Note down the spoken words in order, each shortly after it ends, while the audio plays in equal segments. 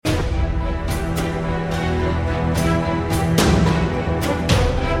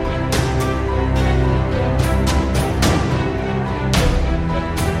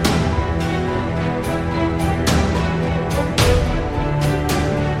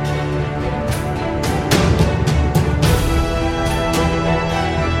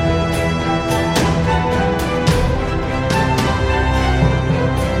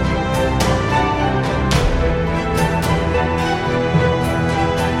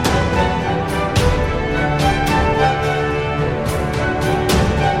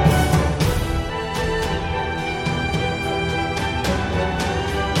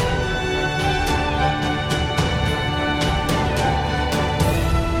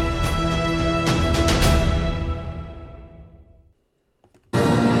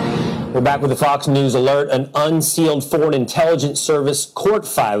We're back with the Fox News alert. An unsealed Foreign Intelligence Service court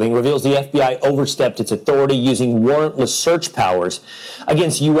filing reveals the FBI overstepped its authority using warrantless search powers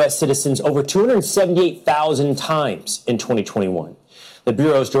against U.S. citizens over 278,000 times in 2021. The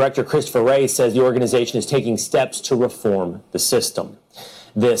Bureau's director, Christopher Wray, says the organization is taking steps to reform the system.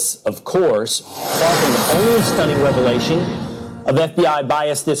 This, of course, far from the only stunning revelation of FBI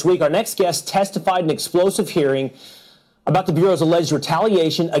bias this week. Our next guest testified in an explosive hearing about the Bureau's alleged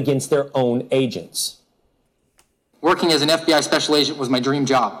retaliation against their own agents. Working as an FBI special agent was my dream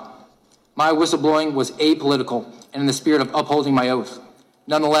job. My whistleblowing was apolitical and in the spirit of upholding my oath.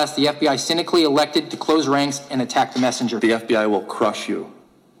 Nonetheless, the FBI cynically elected to close ranks and attack the messenger. The FBI will crush you.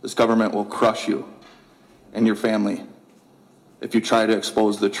 This government will crush you and your family if you try to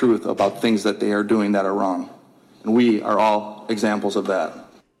expose the truth about things that they are doing that are wrong. And we are all examples of that.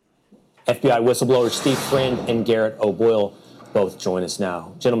 FBI whistleblowers Steve Friend and Garrett O'Boyle both join us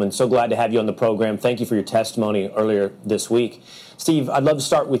now. Gentlemen, so glad to have you on the program. Thank you for your testimony earlier this week. Steve, I'd love to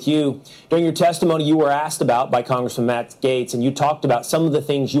start with you. During your testimony, you were asked about by Congressman Matt Gaetz, and you talked about some of the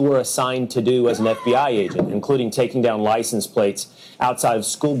things you were assigned to do as an FBI agent, including taking down license plates outside of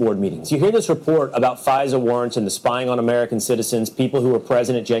school board meetings. You hear this report about FISA warrants and the spying on American citizens, people who were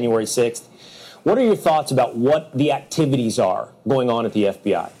present at January 6th. What are your thoughts about what the activities are going on at the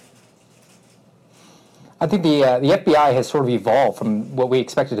FBI? I think the FBI has sort of evolved from what we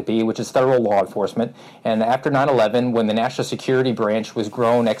expected to be, which is federal law enforcement. And after 9/11, when the National Security Branch was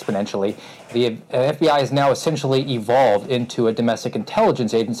grown exponentially, the FBI has now essentially evolved into a domestic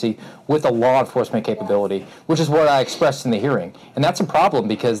intelligence agency with a law enforcement capability, which is what I expressed in the hearing. And that's a problem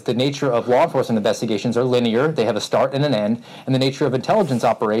because the nature of law enforcement investigations are linear. They have a start and an end. And the nature of intelligence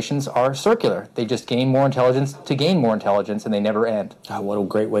operations are circular. They just gain more intelligence to gain more intelligence, and they never end. What a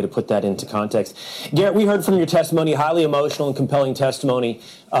great way to put that into context. Garrett, we heard from your testimony, highly emotional and compelling testimony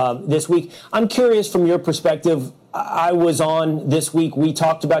this week. I'm curious from your perspective. I was on this week. We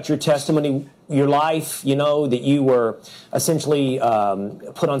talked about your testimony, your life, that you were essentially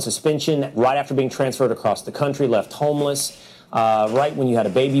put on suspension right after being transferred across the country, left homeless, right when you had a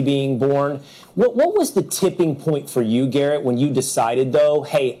baby being born. What was the tipping point for you, Garrett, when you decided, though,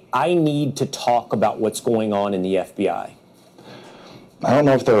 hey, I need to talk about what's going on in the FBI? I don't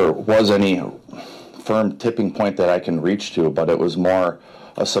know if there was any firm tipping point that I can reach to, but it was more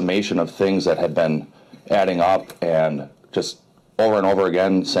a summation of things that had been adding up and just over and over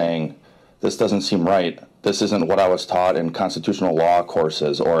again saying, this doesn't seem right. This isn't what I was taught in constitutional law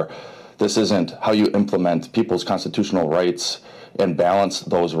courses, or this isn't how you implement people's constitutional rights and balance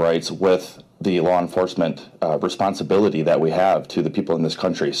those rights with the law enforcement responsibility that we have to the people in this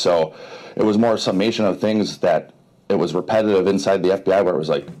country. So it was more a summation of things that it was repetitive inside the FBI where it was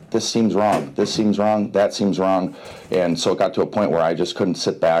like, this seems wrong, that seems wrong. And so it got to a point where I just couldn't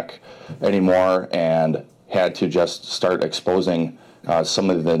sit back anymore and had to just start exposing some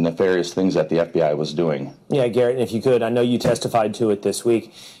of the nefarious things that the FBI was doing. Yeah, Garrett, if you could, I know you testified to it this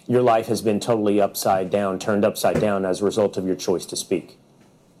week. Your life has been totally turned upside down as a result of your choice to speak.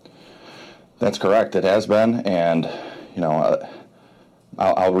 That's correct. It has been. And,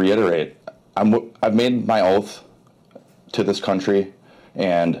 I'll reiterate, I've made my oath to this country,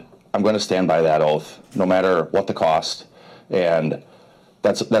 and I'm going to stand by that oath, no matter what the cost. And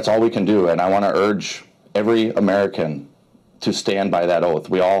that's all we can do. And I want to urge every American to stand by that oath.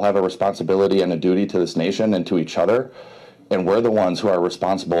 We all have a responsibility and a duty to this nation and to each other. And we're the ones who are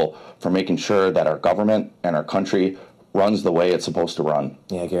responsible for making sure that our government and our country runs the way it's supposed to run.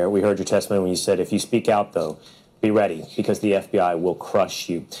 Yeah, Garrett, we heard your testimony when you said, if you speak out, though, be ready, because the FBI will crush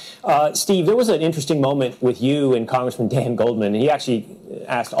you. Steve, there was an interesting moment with you and Congressman Dan Goldman. He actually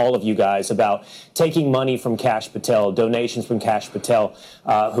asked all of you guys about taking money from Kash Patel, donations from Kash Patel,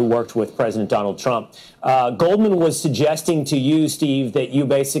 who worked with President Donald Trump. Goldman was suggesting to you, Steve, that you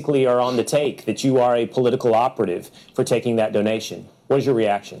basically are on the take, that you are a political operative for taking that donation. What is your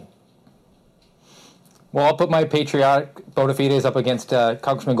reaction? Well, I'll put my patriotic bona fides up against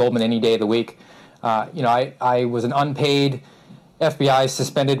Congressman Goldman any day of the week. I was an unpaid FBI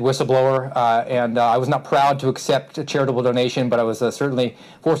suspended whistleblower, and I was not proud to accept a charitable donation, but I was certainly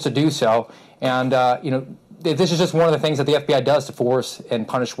forced to do so. And, this is just one of the things that the FBI does to force and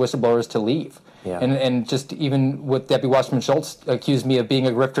punish whistleblowers to leave. Yeah. And just even with Debbie Wasserman Schultz accused me of being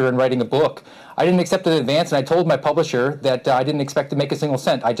a grifter and writing a book, I didn't accept it in advance, and I told my publisher that I didn't expect to make a single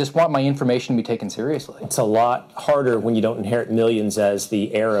cent. I just want my information to be taken seriously. It's a lot harder when you don't inherit millions as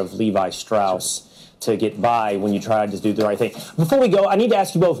the heir of Levi Strauss. Sure. to get by when you try to do the right thing. Before we go, I need to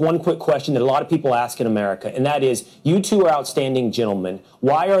ask you both one quick question that a lot of people ask in America, and that is, you two are outstanding gentlemen.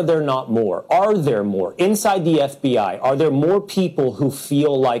 Why are there not more? Are there more? Inside the FBI, are there more people who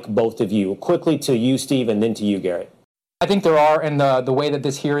feel like both of you? Quickly to you, Steve, and then to you, Garrett. I think there are, and the way that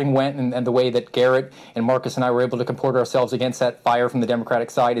this hearing went and the way that Garrett and Marcus and I were able to comport ourselves against that fire from the Democratic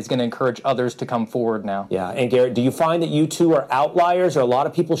side is going to encourage others to come forward now. Yeah, and Garrett, do you find that you two are outliers, or a lot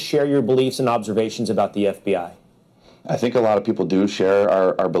of people share your beliefs and observations about the FBI? I think a lot of people do share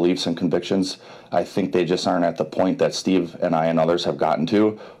our beliefs and convictions. I think they just aren't at the point that Steve and I and others have gotten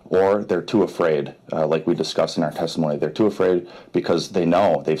to, or they're too afraid, like we discussed in our testimony. They're too afraid because they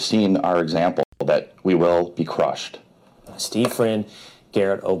know, they've seen our example that we will be crushed. Steve Friend,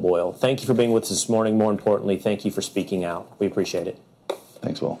 Garrett O'Boyle, thank you for being with us this morning. More importantly, thank you for speaking out. We appreciate it.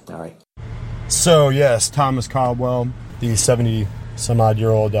 Thanks, Will. All right. So, yes, Thomas Caldwell, the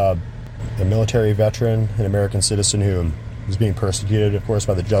 70-some-odd-year-old military veteran and American citizen who was being persecuted, of course,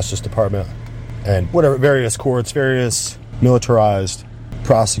 by the Justice Department and various courts, various militarized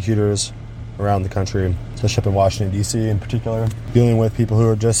prosecutors around the country, especially up in Washington, D.C. in particular, dealing with people who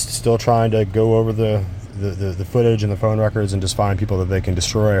are just still trying to go over the footage and the phone records and just find people that they can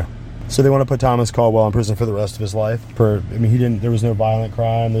destroy. So they want to put Thomas Caldwell in prison for the rest of his life. There was no violent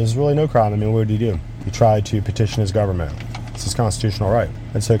crime. There's really no crime. What did he do? He tried to petition his government. It's his constitutional right.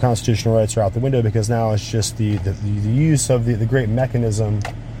 And so constitutional rights are out the window because now it's just the use of the great mechanism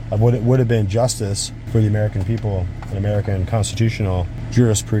of what it would have been justice for the American people, an American constitutional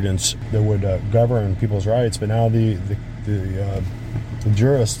jurisprudence that would govern people's rights. But now the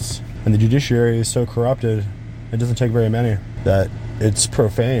jurists and the judiciary is so corrupted, it doesn't take very many, that it's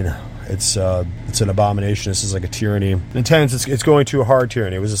profane. It's an abomination. This is like a tyranny. In intense, it's going to a hard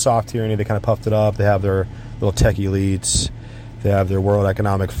tyranny. It was a soft tyranny. They kind of puffed it up. They have their little tech elites. They have their World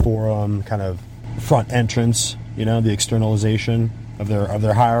Economic Forum kind of front entrance, the externalization of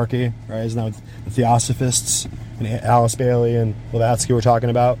their hierarchy, right? Isn't that what the Theosophists and Alice Bailey and Blavatsky were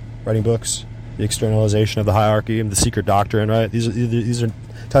talking about, writing books? The externalization of the hierarchy and the secret doctrine, right? These are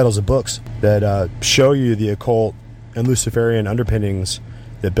titles of books that show you the occult and Luciferian underpinnings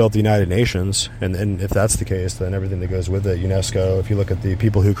that built the United Nations, and if that's the case, then everything that goes with it, UNESCO, if you look at the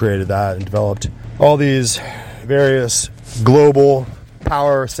people who created that and developed all these various global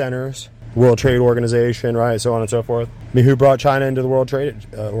power centers, World Trade Organization, right, so on and so forth. Who brought China into the World Trade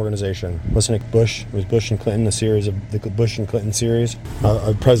Organization? Listen to Bush. It was Bush and Clinton, the Bush and Clinton series,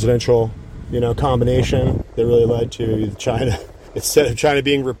 a presidential combination that really led to China. Instead of China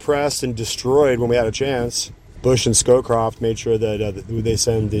being repressed and destroyed when we had a chance, Bush and Scowcroft made sure that they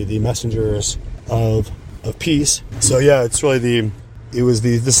send the messengers of peace. So yeah, it's really it was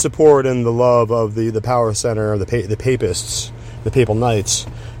the support and the love of the power center, the papists, the papal knights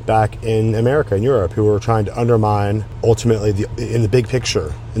back in America and Europe, who were trying to undermine ultimately in the big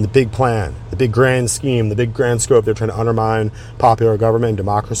picture, in the big plan, the big grand scheme, the big grand scope. They're trying to undermine popular government and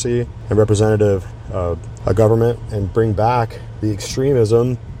democracy and representative a government and bring back the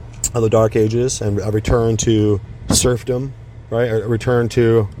extremism of the Dark Ages and a return to serfdom, right? A return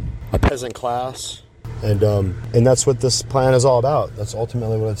to a peasant class, and that's what this plan is all about. That's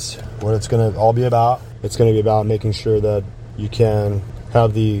ultimately what it's going to all be about. It's going to be about making sure that you can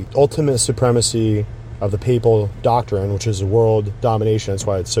have the ultimate supremacy of the papal doctrine, which is world domination. That's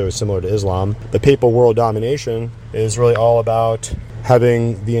why it's so similar to Islam. The papal world domination is really all about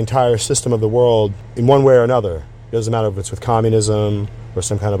having the entire system of the world in one way or another. It doesn't matter if it's with communism or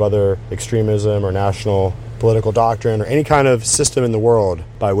some kind of other extremism or national political doctrine or any kind of system in the world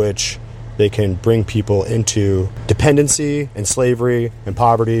by which they can bring people into dependency and slavery and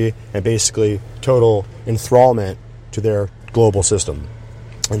poverty and basically total enthrallment to their global system.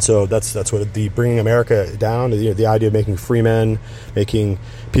 And so that's what the bringing America down, the idea of making free men, making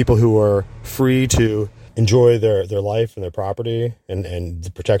people who are free to enjoy their life and their property and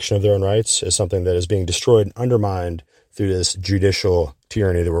the protection of their own rights is something that is being destroyed and undermined through this judicial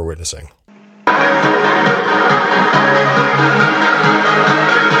tyranny that we're witnessing.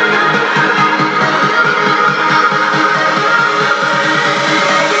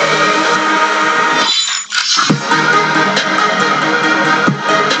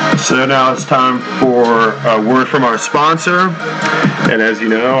 So now it's time for a word from our sponsor. And as you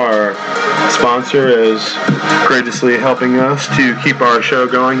know, our sponsor is graciously helping us to keep our show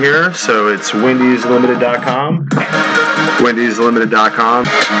going here. So it's wendyslimited.com. wendyslimited.com.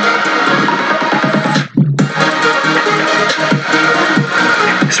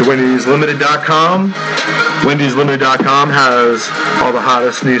 So wendyslimited.com. wendyslimited.com has all the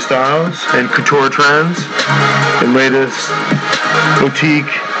hottest new styles and couture trends and latest boutique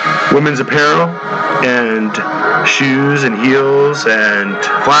women's apparel and shoes and heels and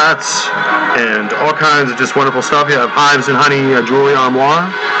flats and all kinds of just wonderful stuff. You have Hives and Honey jewelry armoire.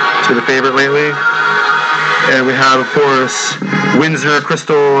 It's been a favorite lately. And we have, of course, Windsor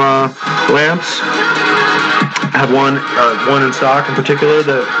crystal lamps. I have one in stock in particular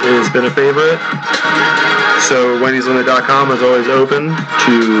that has been a favorite. So Wendy'sLimit.com is always open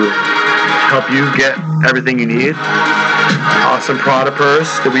to help you get everything you need. Awesome Prada purse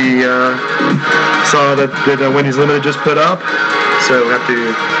that we saw that Wendy's Limited just put up. So we have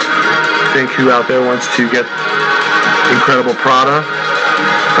to think who out there wants to get incredible Prada.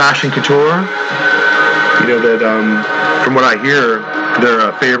 Fashion couture. You know that from what I hear,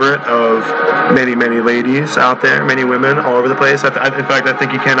 they're a favorite of many, many ladies out there, many women all over the place. In fact, I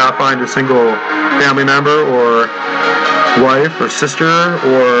think you cannot find a single family member or wife or sister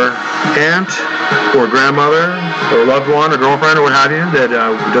or aunt or grandmother or loved one or girlfriend or what have you that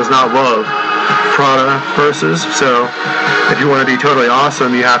does not love Prada purses. So if you want to be totally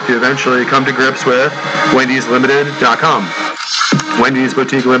awesome, you have to eventually come to grips with Wendy'sLimited.com. Wendy's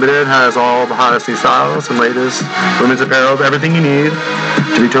Boutique Limited has all the hottest new styles and latest women's apparel, everything you need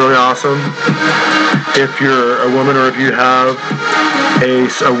to be totally awesome. If you're a woman or if you have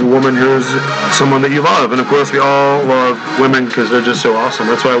a woman who's someone that you love. And of course, we all love women because they're just so awesome.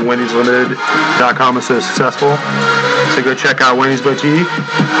 That's why Wendy'sLimited.com is so successful. So go check out Wendy's Boutique.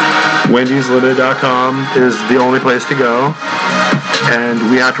 Wendy'sLimited.com is the only place to go. And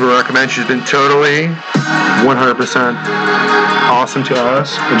we have to recommend, she's been totally 100% awesome to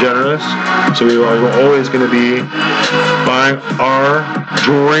us and generous. So we are always going to be buying our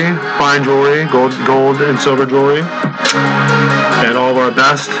jewelry, fine jewelry, gold and silver jewelry, and all of our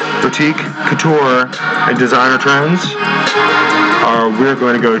best boutique, couture, and designer trends. We're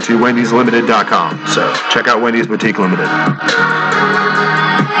going to go to Wendy'sLimited.com. So check out Wendy's Boutique Limited.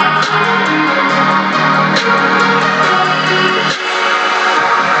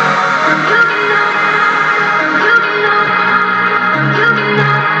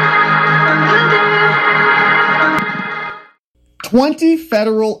 20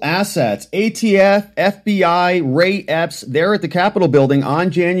 federal assets, ATF, FBI, Ray Epps, they're at the Capitol building on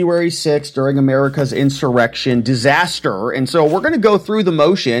January 6th during America's insurrection disaster. And so we're going to go through the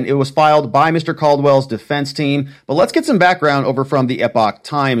motion. It was filed by Mr. Caldwell's defense team. But let's get some background over from the Epoch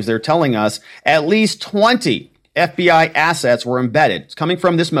Times. They're telling us at least 20 FBI assets were embedded. It's coming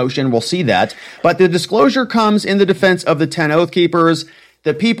from this motion. We'll see that. But the disclosure comes in the defense of the 10 Oath Keepers,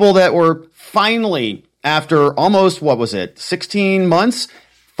 the people that were finally, after almost, 16 months,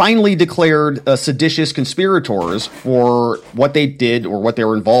 finally declared seditious conspirators for what they did or what they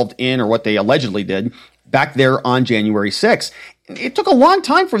were involved in or what they allegedly did back there on January 6th. It took a long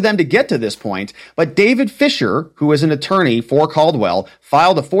time for them to get to this point, but David Fisher, who is an attorney for Caldwell,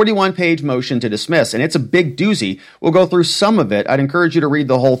 filed a 41-page motion to dismiss, and it's a big doozy. We'll go through some of it. I'd encourage you to read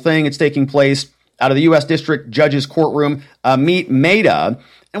the whole thing. It's taking place out of the U.S. District Judge's courtroom, Amit Mehta.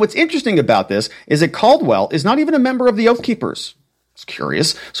 And what's interesting about this is that Caldwell is not even a member of the Oath Keepers. It's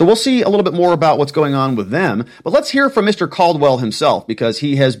curious. So we'll see a little bit more about what's going on with them. But let's hear from Mr. Caldwell himself, because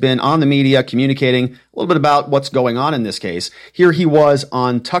he has been on the media communicating a little bit about what's going on in this case. Here he was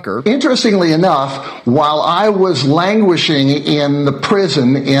on Tucker. Interestingly enough, while I was languishing in the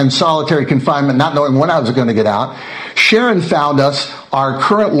prison in solitary confinement, not knowing when I was going to get out, Sharon found us our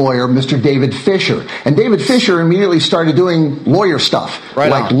current lawyer, Mr. David Fisher. And David Fisher immediately started doing lawyer stuff,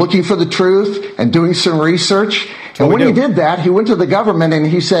 looking for the truth and doing some research. And when he did that, he went to the government and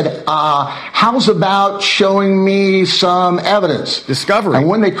he said, how's about showing me some evidence? Discovery. And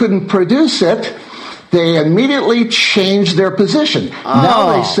when they couldn't produce it, they immediately changed their position.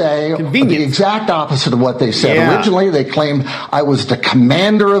 Now they say the exact opposite of what they said. Yeah. Originally, they claimed I was the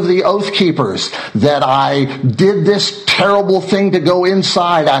commander of the Oath Keepers, that I did this terrible thing to go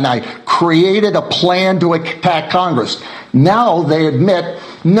inside, and I created a plan to attack Congress. Now they admit,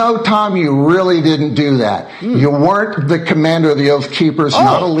 no, Tom, you really didn't do that. You weren't the commander of the Oath Keepers,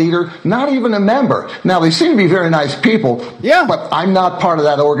 not a leader, not even a member. Now, they seem to be very nice people, but I'm not part of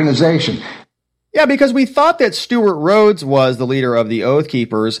that organization. Yeah, because we thought that Stuart Rhodes was the leader of the Oath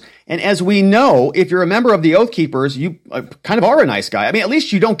Keepers. And as we know, if you're a member of the Oath Keepers, you kind of are a nice guy. I mean, at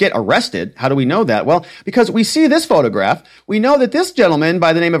least you don't get arrested. How do we know that? Well, because we see this photograph. We know that this gentleman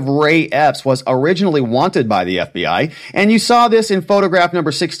by the name of Ray Epps was originally wanted by the FBI. And you saw this in photograph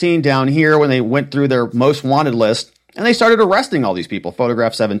number 16 down here when they went through their most wanted list. And they started arresting all these people.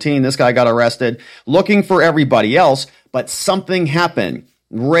 Photograph 17, this guy got arrested, looking for everybody else. But something happened.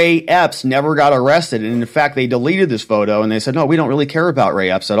 Ray Epps never got arrested. And in fact, they deleted this photo and they said, no, we don't really care about Ray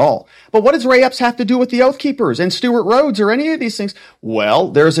Epps at all. But what does Ray Epps have to do with the Oath Keepers and Stewart Rhodes or any of these things? Well,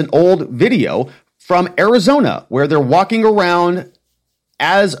 there's an old video from Arizona where they're walking around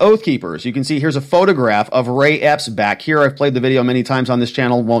as Oath Keepers. You can see here's a photograph of Ray Epps back here. I've played the video many times on this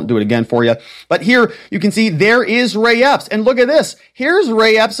channel. Won't do it again for you. But here you can see there is Ray Epps. And look at this. Here's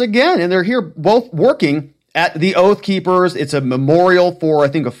Ray Epps again. And they're here both working at the Oath Keepers. It's a memorial for, I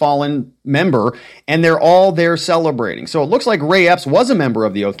think, a fallen member, and they're all there celebrating. So it looks like Ray Epps was a member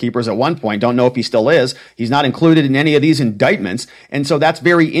of the Oath Keepers at one point. Don't know if he still is. He's not included in any of these indictments. And so that's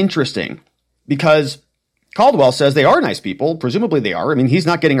very interesting because Caldwell says they are nice people. Presumably they are. I mean, he's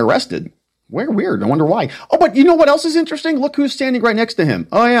not getting arrested. Weird. I wonder why. Oh, but you know what else is interesting? Look who's standing right next to him.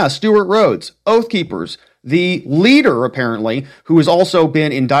 Oh, yeah, Stewart Rhodes, Oath Keepers, the leader, apparently, who has also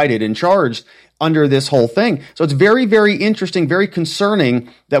been indicted and charged under this whole thing. So it's very, very interesting, very concerning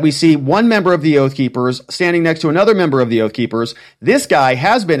that we see one member of the Oath Keepers standing next to another member of the Oath Keepers. This guy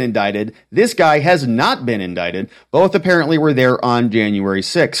has been indicted. This guy has not been indicted. Both apparently were there on January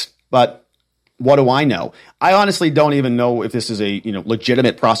 6th. But what do I know? I honestly don't even know if this is a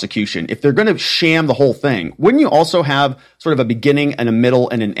legitimate prosecution. If they're going to sham the whole thing, wouldn't you also have sort of a beginning and a middle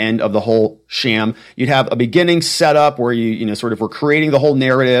and an end of the whole sham? You'd have a beginning setup where you sort of were creating the whole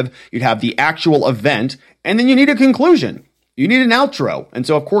narrative. You'd have the actual event, and then you need a conclusion. You need an outro. And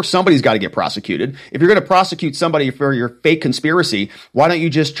so, of course, somebody's got to get prosecuted. If you're going to prosecute somebody for your fake conspiracy, why don't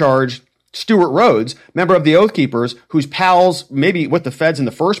you just charge Stewart Rhodes, member of the Oath Keepers, whose pals, maybe with the feds in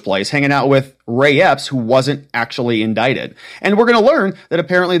the first place, hanging out with Ray Epps, who wasn't actually indicted. And we're going to learn that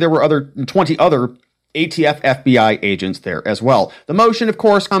apparently there were 20 other ATF FBI agents there as well. The motion, of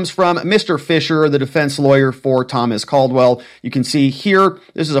course, comes from Mr. Fisher, the defense lawyer for Thomas Caldwell. You can see here,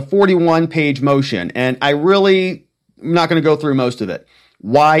 this is a 41-page motion, and I'm not going to go through most of it.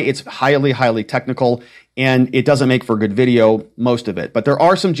 Why? It's highly, highly technical, and it doesn't make for good video, most of it. But there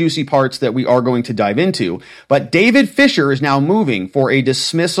are some juicy parts that we are going to dive into. But David Fisher is now moving for a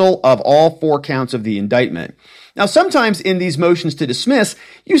dismissal of all 4 counts of the indictment. Now, sometimes in these motions to dismiss,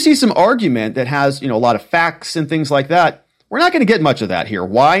 you see some argument that has, a lot of facts and things like that. We're not going to get much of that here.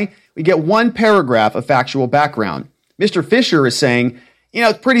 Why? We get one paragraph of factual background. Mr. Fisher is saying,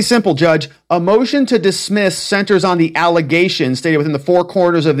 it's pretty simple, Judge. A motion to dismiss centers on the allegations stated within the 4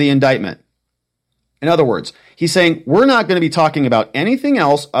 corners of the indictment. In other words, he's saying we're not going to be talking about anything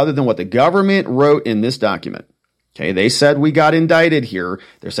else other than what the government wrote in this document. Okay, they said we got indicted here.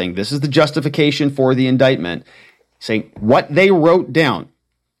 They're saying this is the justification for the indictment. Saying what they wrote down,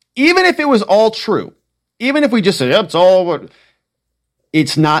 even if it was all true, even if we just said,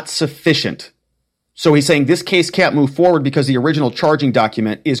 it's not sufficient. So he's saying this case can't move forward because the original charging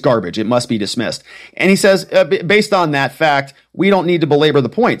document is garbage. It must be dismissed. And he says, based on that fact, we don't need to belabor the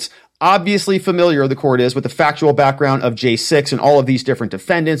points. Obviously familiar, the court is, with the factual background of J6 and all of these different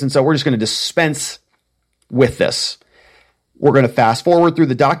defendants. And so we're just going to dispense with this. We're going to fast forward through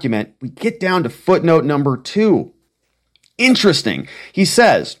the document. We get down to footnote number 2. Interesting. He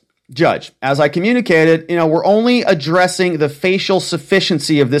says, Judge, as I communicated, we're only addressing the facial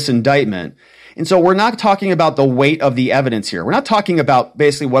sufficiency of this indictment. And so we're not talking about the weight of the evidence here. We're not talking about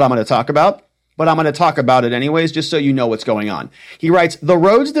basically what I'm going to talk about, but I'm going to talk about it anyways, just so you know what's going on. He writes, the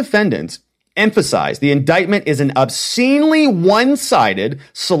Rhodes defendants emphasize the indictment is an obscenely one-sided,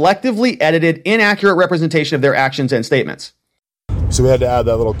 selectively edited, inaccurate representation of their actions and statements. So we had to add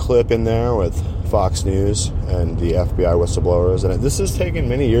that little clip in there with Fox News and the FBI whistleblowers. And this has taken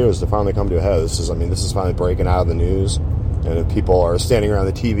many years to finally come to a head. This is finally breaking out of the news. And if people are standing around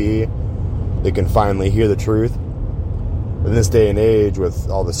the TV, they can finally hear the truth. In this day and age, with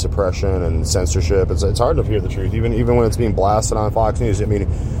all the suppression and censorship, it's hard to hear the truth, even when it's being blasted on Fox News. I mean,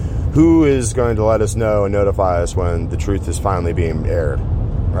 who is going to let us know and notify us when the truth is finally being aired,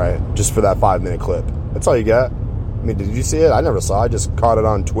 right? Just for that 5-minute clip. That's all you get. I mean, did you see it? I never saw it. I just caught it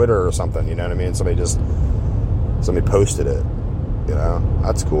on Twitter or something, you know what I mean? Somebody posted it,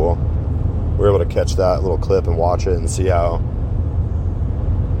 That's cool. We were able to catch that little clip and watch it and see how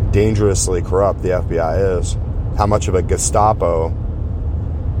dangerously corrupt the FBI is. How much of a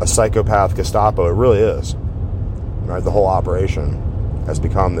psychopath Gestapo it really is. Right? The whole operation has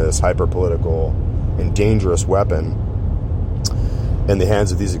become this hyper-political and dangerous weapon in the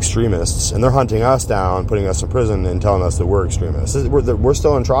hands of these extremists. And they're hunting us down, putting us in prison, and telling us that we're extremists. We're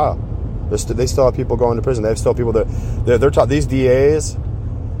still in trial. They still have people going to prison. They have still people they're taught. These DAs,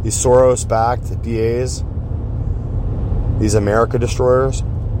 these Soros-backed DAs, these America destroyers,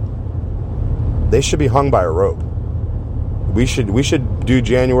 they should be hung by a rope. We should do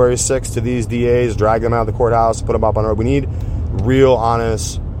January 6th to these DAs, drag them out of the courthouse, put them up on a rope. We need real,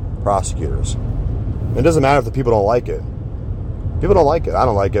 honest prosecutors. It doesn't matter if the people don't like it. People don't like it. I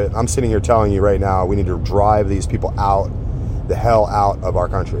don't like it. I'm sitting here telling you right now, we need to drive these people the hell out of our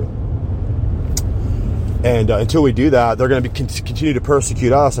country. And until we do that, they're going to continue to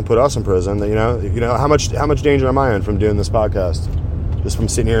persecute us and put us in prison. You know how much danger am I in from doing this podcast? Just from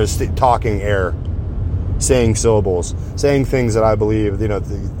sitting here talking air, saying syllables, saying things that I believe,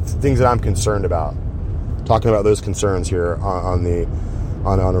 things that I'm concerned about. Talking about those concerns here on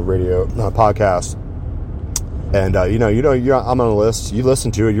a radio podcast. And I'm on a list. You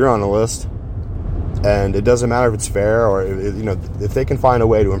listen to it. You're on a list. And it doesn't matter if it's fair or if they can find a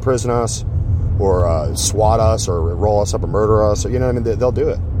way to imprison us, or swat us, or roll us up, or murder us. They'll do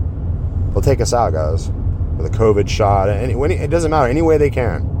it. They'll take us out, guys, with a COVID shot. It doesn't matter. Any way they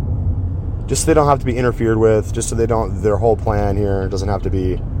can. Just so they don't have to be interfered with. Just so they don't. Their whole plan here doesn't have to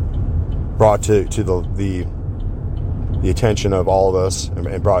be brought to the attention of all of us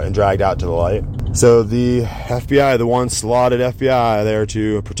and dragged out to the light. So the FBI, the once lauded FBI, there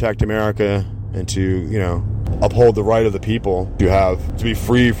to protect America and to uphold the right of the people to be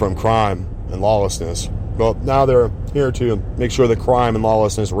free from crime and lawlessness. Well, now they're here to make sure that crime and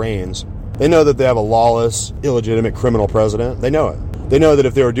lawlessness reigns. They know that they have a lawless, illegitimate criminal president. They know it. They know that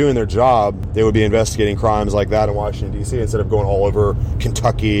if they were doing their job, they would be investigating crimes like that in Washington, D.C. instead of going all over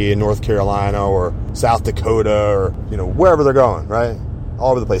Kentucky and North Carolina or South Dakota or, wherever they're going, right?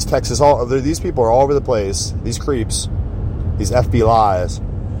 All over the place. Texas, these people are all over the place. These creeps, these FBI's,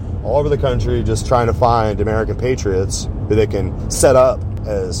 all over the country just trying to find American patriots who they can set up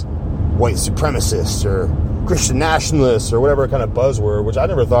as white supremacists or Christian nationalists or whatever kind of buzzword, which I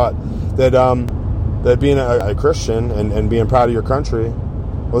never thought that being a Christian and being proud of your country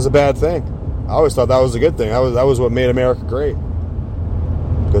was a bad thing. I always thought that was a good thing. That was what made America great,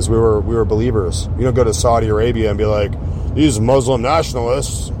 because we were believers. You don't go to Saudi Arabia and be like, these Muslim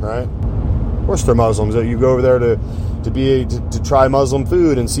nationalists, right? Of course they're Muslims. You go over there to try Muslim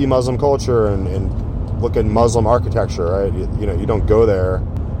food and see Muslim culture and look at Muslim architecture, right? You don't go there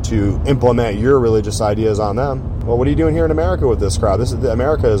to implement your religious ideas on them. Well, what are you doing here in America with this crowd?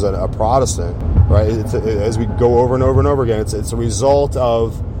 America is a Protestant, right? As we go over and over and over again, it's a result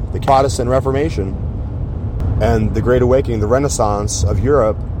of the Protestant Reformation and the Great Awakening, the Renaissance of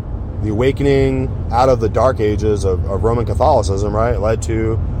Europe, the awakening out of the dark ages of Roman Catholicism, right? It led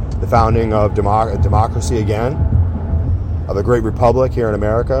to the founding of democracy again, of a great republic here in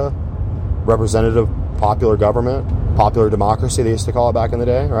America, representative popular government, popular democracy, they used to call it back in the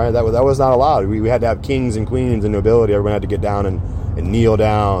day, right? That was not allowed. We had to have kings and queens and nobility. Everyone had to get down and kneel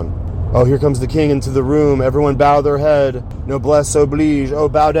down. Oh, here comes the king into the room. Everyone bow their head. Noblesse oblige. Oh,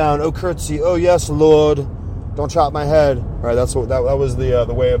 bow down. Oh, curtsy. Oh, yes, Lord. Don't chop my head. Right? That was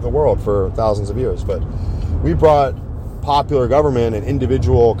the way of the world for thousands of years. But we brought popular government and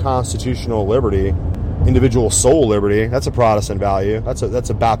individual constitutional liberty, individual soul liberty. That's a Protestant value. That's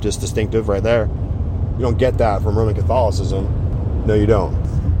a Baptist distinctive right there. You don't get that from Roman Catholicism. No, you don't.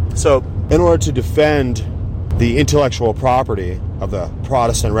 So, in order to defend the intellectual property of the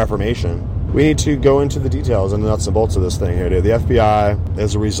Protestant Reformation, we need to go into the details and the nuts and bolts of this thing here, dude. The FBI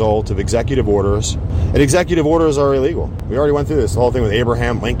is a result of executive orders, and executive orders are illegal. We already went through this, the whole thing with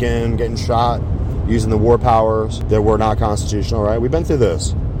Abraham Lincoln getting shot, using the war powers that were not constitutional, right? We've been through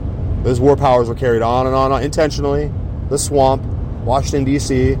this. Those war powers were carried on and on intentionally. The swamp, Washington,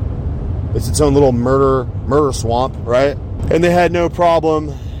 D.C., it's its own little murder swamp, right? And they had no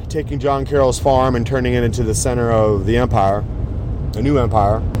problem taking John Carroll's farm and turning it into the center of the empire, a new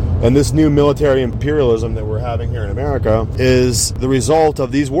empire. And this new military imperialism that we're having here in America is the result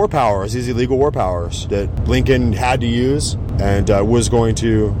of these war powers, these illegal war powers that Lincoln had to use and was going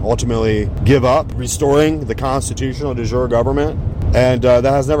to ultimately give up, restoring the constitutional de jure government. And that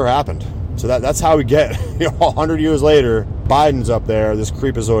has never happened. So that's how we get, 100 years later, Biden's up there, this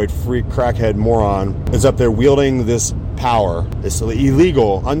creepazoid, freak, crackhead moron, is up there wielding this power, this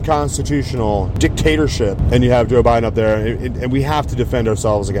illegal, unconstitutional dictatorship, and you have Joe Biden up there, and we have to defend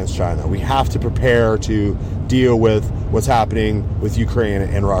ourselves against China. We have to prepare to deal with what's happening with Ukraine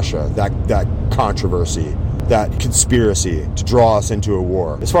and Russia, that controversy, that conspiracy to draw us into a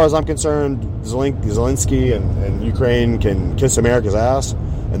war. As far as I'm concerned, Zelensky and Ukraine can kiss America's ass,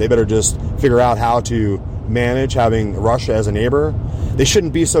 and they better just figure out how to manage having Russia as a neighbor. They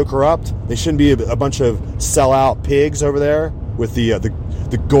shouldn't be so corrupt. They shouldn't be a bunch of sellout pigs over there with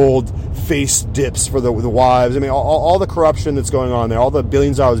the gold face dips for the wives. I mean, all the corruption that's going on there, all the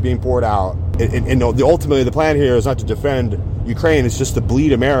billions of dollars being poured out. And ultimately, the plan here is not to defend Ukraine. It's just to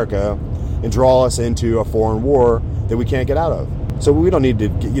bleed America and draw us into a foreign war that we can't get out of. So we don't need to,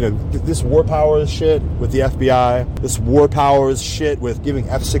 this war powers shit with the FBI, this war powers shit with giving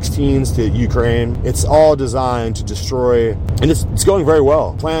F-16s to Ukraine. It's all designed to destroy, and it's going very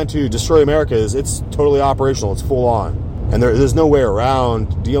well. Plan to destroy America it's totally operational. It's full on. And there's no way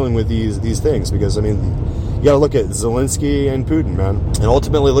around dealing with these things because, I mean, you got to look at Zelensky and Putin, man. And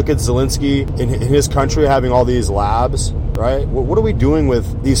ultimately look at Zelensky in his country having all these labs, right? What are we doing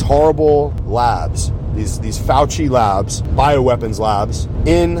with these horrible labs, these Fauci labs, bioweapons labs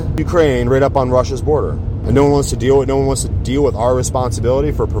in Ukraine right up on Russia's border? And no one wants to deal with our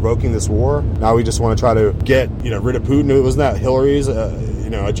responsibility for provoking this war. Now we just want to try to get, rid of Putin. Wasn't that Hillary's,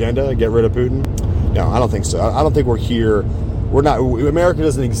 agenda? Get rid of Putin? No, I don't think so. I don't think we're here. America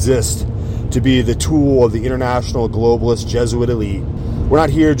doesn't exist to be the tool of the international globalist Jesuit elite. We're not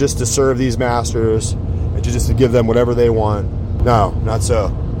here just to serve these masters and just to give them whatever they want. No, not so.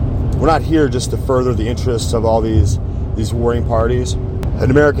 We're not here just to further the interests of all these warring parties. And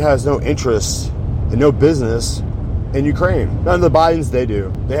America has no interest and no business in Ukraine. None of the Bidens, they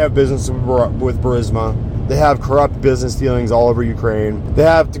do. They have business with Burisma. They have corrupt business dealings all over Ukraine. They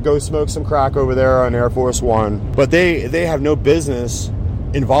have to go smoke some crack over there on Air Force One. But they have no business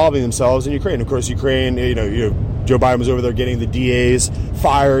involving themselves in Ukraine. Of course, Ukraine, Joe Biden was over there getting the DAs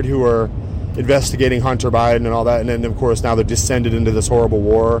fired who are investigating Hunter Biden and all that. And then, of course, now they're descended into this horrible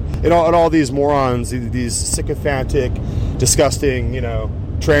war. And all these morons, these sycophantic, disgusting,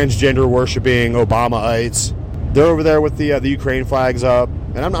 transgender worshipping Obamaites, they're over there with the Ukraine flags up.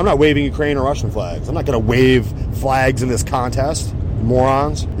 And I'm not waving Ukraine or Russian flags. I'm not going to wave flags in this contest.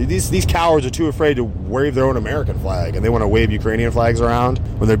 Morons. These cowards are too afraid to wave their own American flag, and they want to wave Ukrainian flags around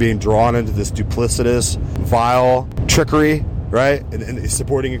when they're being drawn into this duplicitous, vile trickery, right? And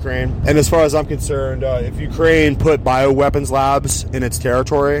supporting Ukraine. And as far as I'm concerned, if Ukraine put bioweapons labs in its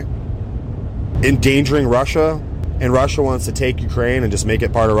territory, endangering Russia, and Russia wants to take Ukraine and just make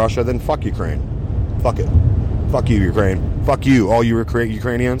it part of Russia, then fuck Ukraine. Fuck it. Fuck you, Ukraine. Fuck you, all you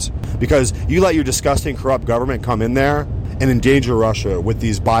Ukrainians. Because you let your disgusting, corrupt government come in there and endanger Russia with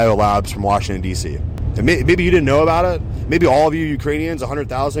these biolabs from Washington, D.C. And maybe you didn't know about it. Maybe all of you Ukrainians,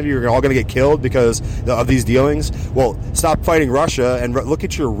 100,000 of you, are all going to get killed because of these dealings. Well, stop fighting Russia and look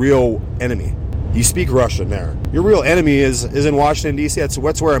at your real enemy. You speak Russian there. Your real enemy is in Washington, D.C.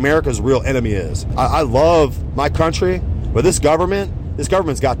 That's where America's real enemy is. I love my country, but this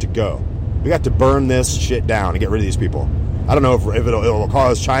government's got to go. We got to burn this shit down and get rid of these people. I don't know if it'll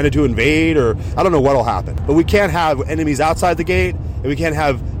cause China to invade, or I don't know what'll happen. But we can't have enemies outside the gate, and we can't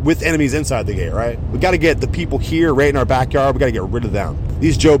have with enemies inside the gate, right? We got to get the people here right in our backyard. We got to get rid of them.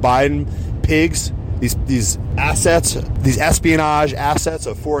 These Joe Biden pigs, these assets, these espionage assets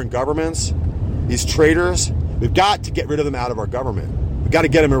of foreign governments, these traitors. We've got to get rid of them out of our government. We got to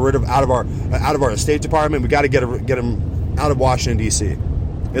get them out of our State Department. We got to get them out of Washington, D.C.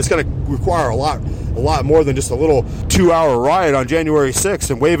 It's going to require a lot more than just a little 2-hour riot on January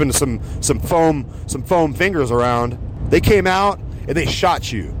 6th and waving some foam fingers around. They came out and they shot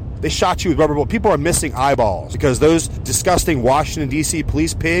you. They shot you with rubber bullets. People are missing eyeballs because those disgusting Washington, D.C.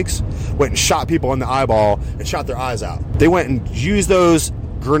 police pigs went and shot people in the eyeball and shot their eyes out. They went and used those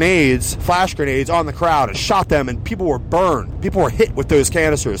grenades, flash grenades, on the crowd and shot them, and people were burned. People were hit with those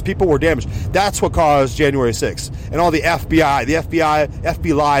canisters. People were damaged. That's what caused January 6th. And all the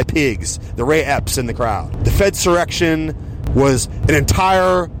FBI pigs, the Ray Epps in the crowd. The Fedsurrection was an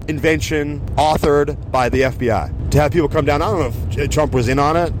entire invention authored by the FBI. To have people come down, I don't know if Trump was in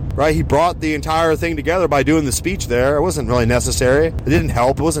on it, right? He brought the entire thing together by doing the speech there. It wasn't really necessary. It didn't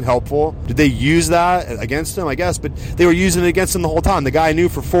help. It wasn't helpful. Did they use that against him? I guess, but they were using it against him the whole time. The guy knew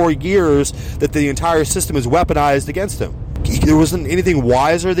for 4 years that the entire system was weaponized against him. There wasn't anything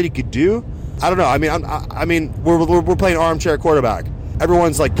wiser that he could do. I don't know. I mean, we're playing armchair quarterback.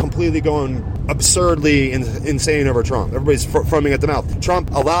 Everyone's like completely going absurdly insane over Trump. Everybody's foaming at the mouth.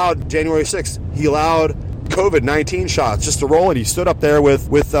 Trump allowed January 6th. He allowed COVID-19 shots just to roll, and he stood up there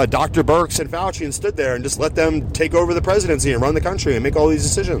with Dr. Birx and Fauci and stood there and just let them take over the presidency and run the country and make all these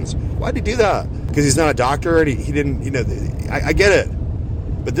decisions. Why did he do that? Because he's not a doctor and he didn't, I get it.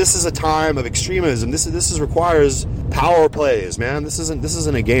 But this is a time of extremism. This requires power plays, man. This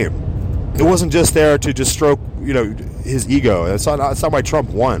isn't a game. It wasn't just there to just stroke, his ego. That's not why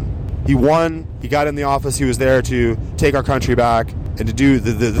Trump won. He won. He got in the office. He was there to take our country back and to do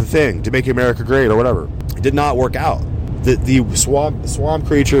the thing, to make America great or whatever. It did not work out. The swamp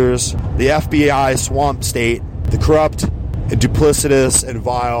creatures, the FBI swamp state, the corrupt and duplicitous and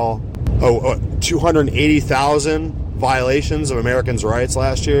vile, 280,000 violations of Americans' rights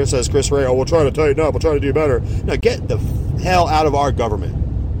last year, says Chris Ray. We'll try to tighten up. We'll try to do better. No, get the hell out of our government.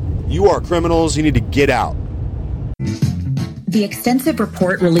 You are criminals. You need to get out. The extensive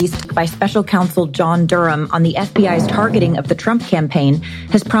report released by special counsel John Durham on the FBI's targeting of the Trump campaign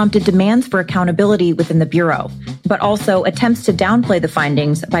has prompted demands for accountability within the Bureau, but also attempts to downplay the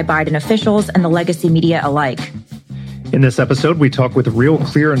findings by Biden officials and the legacy media alike. In this episode, we talk with Real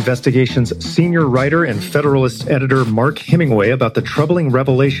Clear Investigations senior writer and Federalist editor Mark Hemingway about the troubling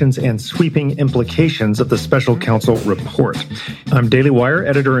revelations and sweeping implications of the special counsel report. I'm Daily Wire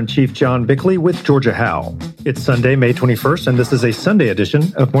editor-in-chief John Bickley with Georgia Howe. It's Sunday, May 21st, and this is a Sunday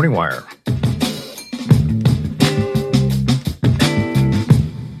edition of Morning Wire.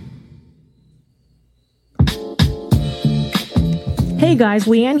 Hey guys,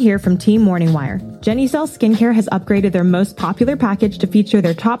 Leanne here from Team Morning Wire. Genucel Skincare has upgraded their most popular package to feature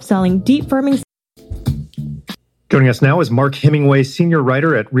their top-selling, deep-firming... Joining us now is Mark Hemingway, senior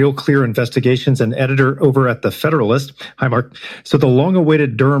writer at Real Clear Investigations and editor over at The Federalist. Hi, Mark. So the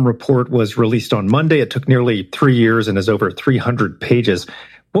long-awaited Durham report was released on Monday. It took nearly 3 years and is over 300 pages.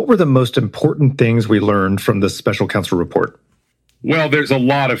 What were the most important things we learned from the special counsel report? Well, there's a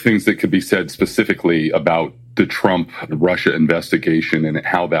lot of things that could be said specifically about the Trump-Russia investigation and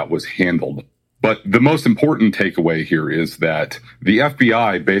how that was handled. But the most important takeaway here is that the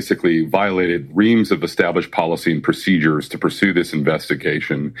FBI basically violated reams of established policy and procedures to pursue this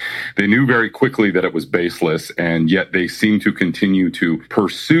investigation. They knew very quickly that it was baseless, and yet they seem to continue to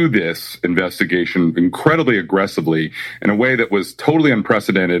pursue this investigation incredibly aggressively in a way that was totally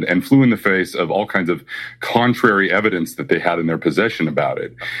unprecedented and flew in the face of all kinds of contrary evidence that they had in their possession about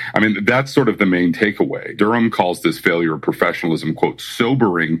it. I mean, that's sort of the main takeaway. Durham calls this failure of professionalism, quote,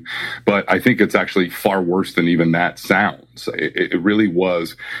 sobering, but I think it's actually far worse than even that sounds. It really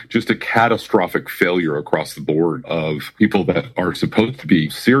was just a catastrophic failure across the board of people that are supposed to be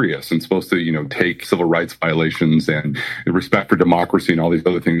serious and supposed to, take civil rights violations and respect for democracy and all these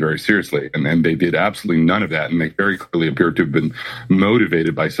other things very seriously. And then they did absolutely none of that. And they very clearly appear to have been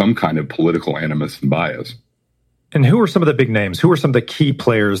motivated by some kind of political animus and bias. And who are some of the big names? Who are some of the key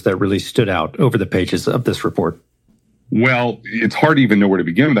players that really stood out over the pages of this report? Well, it's hard to even know where to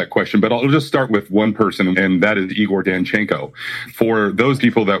begin with that question, but I'll just start with one person, and that is Igor Danchenko. For those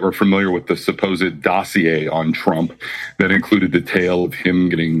people that were familiar with the supposed dossier on Trump that included the tale of him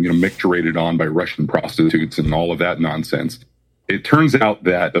getting, micturated on by Russian prostitutes and all of that nonsense, it turns out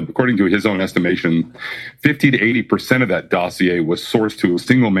that, according to his own estimation, 50 to 80% of that dossier was sourced to a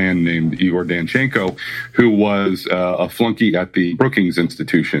single man named Igor Danchenko, who was a flunky at the Brookings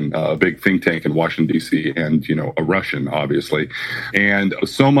Institution, a big think tank in Washington, D.C., and, a Russian, obviously. And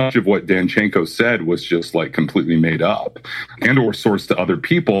so much of what Danchenko said was just completely made up and or sourced to other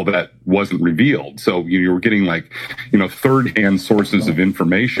people that wasn't revealed. So you were getting third-hand sources of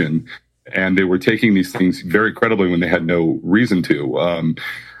information. And they were taking these things very credibly when they had no reason to.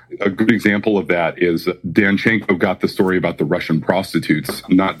 A good example of that is Danchenko got the story about the Russian prostitutes,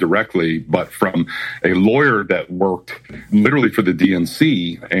 not directly, but from a lawyer that worked literally for the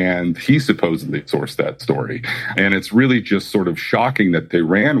DNC, and he supposedly sourced that story. And it's really just sort of shocking that they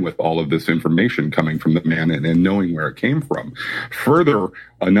ran with all of this information coming from the man and knowing where it came from. Further,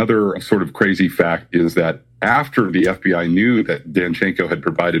 another sort of crazy fact is that after the FBI knew that Danchenko had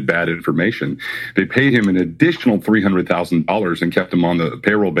provided bad information, they paid him an additional $300,000 and kept him on the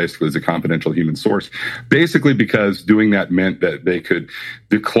payroll basically as a confidential human source, basically because doing that meant that they could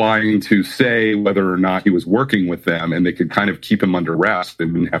decline to say whether or not he was working with them, and they could kind of keep him under wraps. They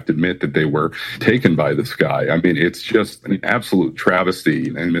didn't have to admit that they were taken by this guy. I mean, it's just an absolute travesty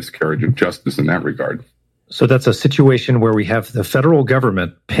and miscarriage of justice in that regard. So that's a situation where we have the federal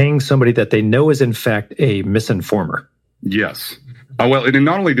government paying somebody that they know is in fact a misinformer. Yes. Well, and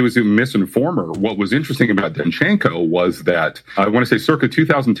not only was he a misinformer, what was interesting about Danchenko was that, I want to say circa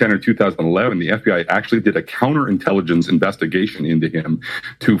 2010 or 2011, the FBI actually did a counterintelligence investigation into him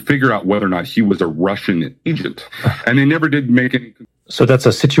to figure out whether or not he was a Russian agent. And they never did make any... So that's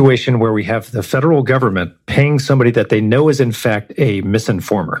a situation where we have the federal government paying somebody that they know is in fact a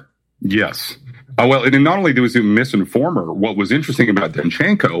misinformer. Yes. Well, and not only was he a misinformer, what was interesting about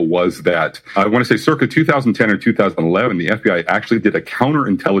Danchenko was that, I want to say circa 2010 or 2011, the FBI actually did a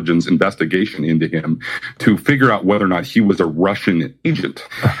counterintelligence investigation into him to figure out whether or not he was a Russian agent.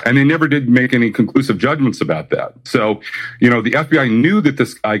 And they never did make any conclusive judgments about that. So, the FBI knew that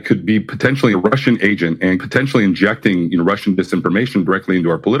this guy could be potentially a Russian agent and potentially injecting Russian disinformation directly into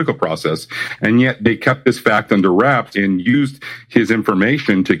our political process. And yet they kept this fact under wraps and used his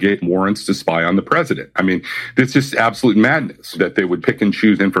information to get warrants to spy on the president. I mean, it's just absolute madness that they would pick and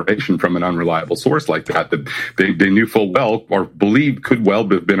choose information from an unreliable source like that they knew full well or believed could well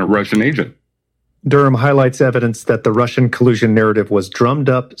have been a Russian agent. Durham highlights evidence that the Russian collusion narrative was drummed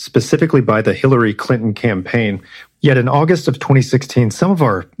up specifically by the Hillary Clinton campaign. Yet in August of 2016, some of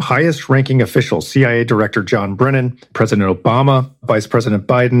our highest-ranking officials, CIA Director John Brennan, President Obama, Vice President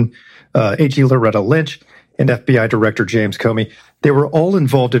Biden, AG Loretta Lynch, and FBI Director James Comey, they were all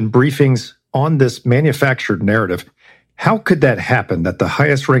involved in briefings on this manufactured narrative. How could that happen, that the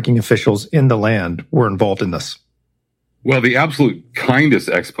highest-ranking officials in the land were involved in this? Well, the absolute kindest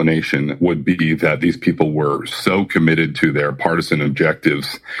explanation would be that these people were so committed to their partisan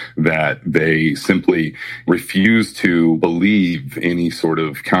objectives that they simply refused to believe any sort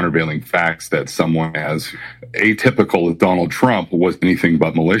of countervailing facts that someone as atypical as Donald Trump was anything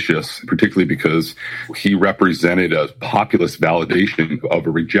but malicious, particularly because he represented a populist validation of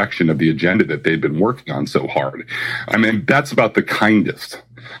a rejection of the agenda that they'd been working on so hard. I mean, that's about the kindest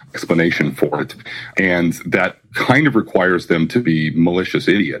explanation for it. And that kind of requires them to be malicious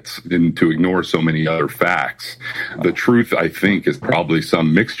idiots and to ignore so many other facts. The truth, I think, is probably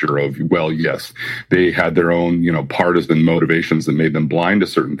some mixture of, well, yes, they had their own, partisan motivations that made them blind to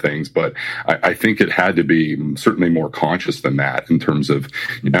certain things, but I think it had to be certainly more conscious than that in terms of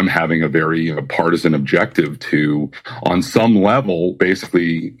them having a very partisan objective to, on some level,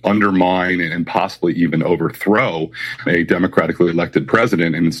 basically undermine and possibly even overthrow a democratically elected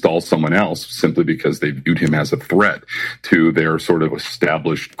president and install someone else simply because they viewed him as a threat to their sort of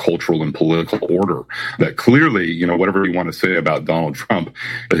established cultural and political order. That clearly, whatever you want to say about Donald Trump,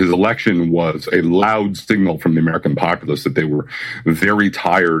 his election was a loud signal from the American populace that they were very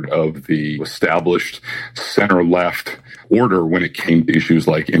tired of the established center-left order when it came to issues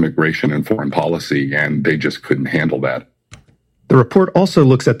like immigration and foreign policy, and they just couldn't handle that. The report also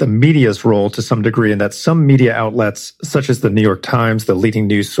looks at the media's role to some degree in that some media outlets, such as the New York Times, the leading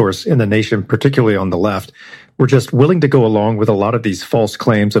news source in the nation, particularly on the left, were just willing to go along with a lot of these false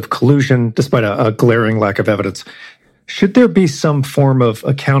claims of collusion, despite a glaring lack of evidence. Should there be some form of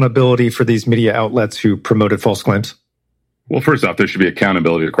accountability for these media outlets who promoted false claims? Well, first off, there should be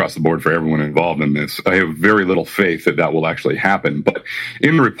accountability across the board for everyone involved in this. I have very little faith that that will actually happen. But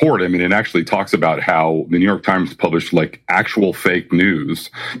in the report, it actually talks about how the New York Times published actual fake news.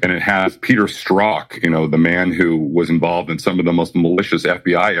 And it has Peter Strzok, the man who was involved in some of the most malicious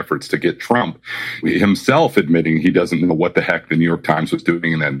FBI efforts to get Trump, himself admitting he doesn't know what the heck the New York Times was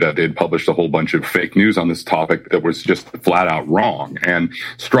doing and that they'd published a whole bunch of fake news on this topic that was just flat out wrong. And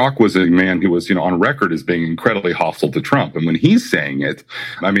Strzok was a man who was, on record as being incredibly hostile to Trump. And when he's saying it,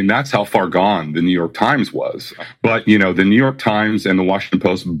 that's how far gone the New York Times was. But, the New York Times and the Washington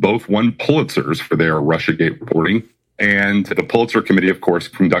Post both won Pulitzers for their Russiagate reporting. And the Pulitzer Committee, of course,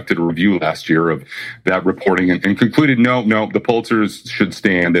 conducted a review last year of that reporting and concluded, no, the Pulitzers should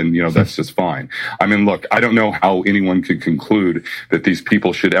stand and, that's just fine. Look, I don't know how anyone could conclude that these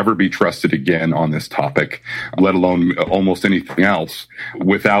people should ever be trusted again on this topic, let alone almost anything else,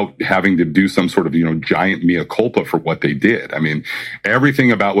 without having to do some sort of, giant mea culpa for what they did.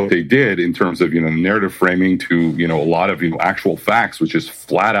 Everything about what they did in terms of, narrative framing to, a lot of, actual facts was just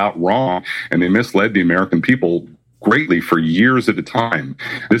flat out wrong. And they misled the American people greatly for years at a time.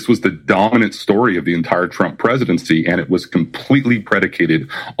 This was the dominant story of the entire Trump presidency, and it was completely predicated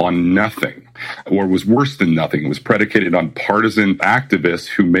on nothing, or was worse than nothing. It was predicated on partisan activists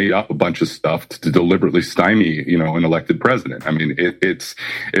who made up a bunch of stuff to deliberately stymie, an elected president.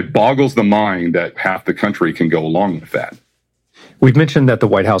 It boggles the mind that half the country can go along with that. We've mentioned that the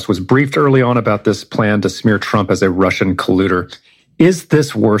White House was briefed early on about this plan to smear Trump as a Russian colluder. Is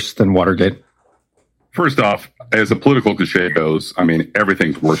this worse than Watergate? First off, as a political cliche goes,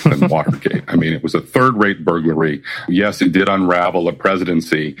 everything's worse than Watergate. It was a third-rate burglary. Yes, it did unravel a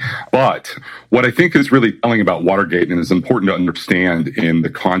presidency. But what I think is really telling about Watergate, and is important to understand in the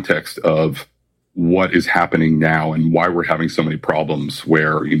context of what is happening now and why we're having so many problems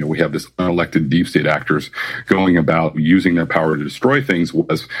where, we have this unelected deep state actors going about using their power to destroy things,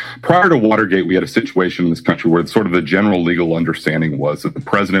 was prior to Watergate, we had a situation in this country where sort of the general legal understanding was that the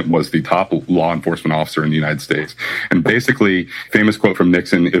president was the top law enforcement officer in the United States. And basically, famous quote from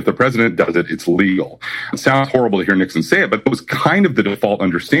Nixon, if the president does it, it's legal. It sounds horrible to hear Nixon say it, but it was kind of the default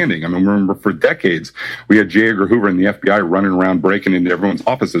understanding. Remember for decades, we had J. Edgar Hoover and the FBI running around breaking into everyone's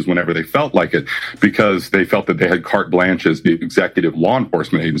offices whenever they felt like it, because they felt that they had carte blanche as the executive law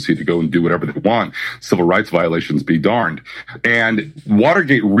enforcement agency to go and do whatever they want. Civil rights violations be darned. And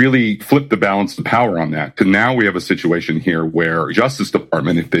Watergate really flipped the balance of power on that. Because now we have a situation here where Justice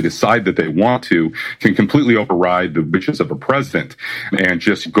Department, if they decide that they want to, can completely override the wishes of a president and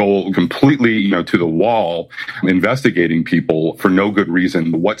just go completely, to the wall, investigating people for no good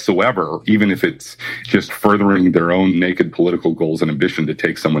reason whatsoever, even if it's just furthering their own naked political goals and ambition to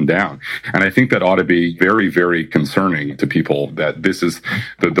take someone down. And I think that ought to be very, very concerning to people, that this is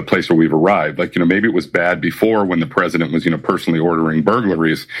the place where we've arrived. Like, maybe it was bad before when the president was, personally ordering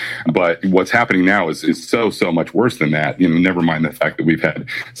burglaries, but what's happening now is so much worse than that. Never mind the fact that we've had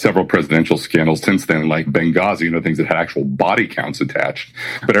several presidential scandals since then, like Benghazi, things that had actual body counts attached,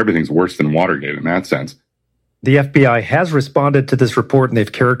 but everything's worse than Watergate in that sense. The FBI has responded to this report, and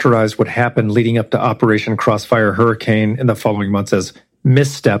they've characterized what happened leading up to Operation Crossfire Hurricane in the following months as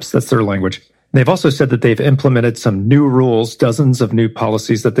missteps. That's their language. They've also said that they've implemented some new rules, dozens of new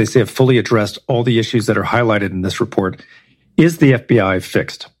policies that they say have fully addressed all the issues that are highlighted in this report. Is the FBI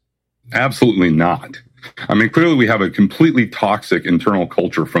fixed? Absolutely not. Clearly we have a completely toxic internal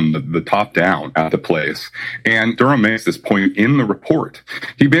culture from the top down at the place. And Durham makes this point in the report.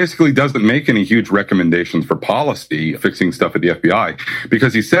 He basically doesn't make any huge recommendations for policy fixing stuff at the FBI,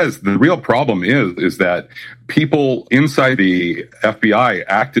 because he says the real problem is that people inside the FBI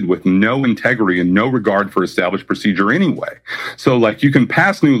acted with no integrity and no regard for established procedure anyway. So, you can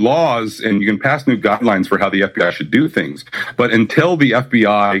pass new laws and you can pass new guidelines for how the FBI should do things. But until the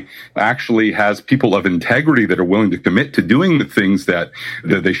FBI actually has people of integrity that are willing to commit to doing the things that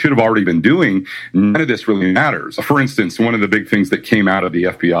they should have already been doing, none of this really matters. For instance, one of the big things that came out of the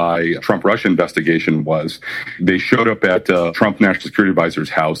FBI Trump-Russia investigation was they showed up at Trump National Security Advisor's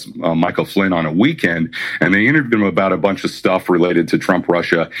house, Michael Flynn, on a weekend, and they interviewed him about a bunch of stuff related to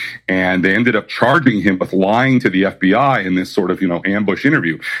Trump-Russia, and they ended up charging him with lying to the FBI in this sort of, ambush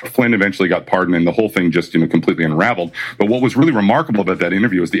interview. Flynn eventually got pardoned, and the whole thing just, completely unraveled. But what was really remarkable about that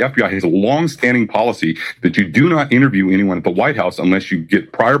interview is the FBI has a long-standing policy that you do not interview anyone at the White House unless you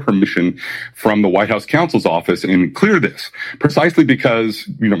get prior permission from the White House counsel's office and clear this, precisely because,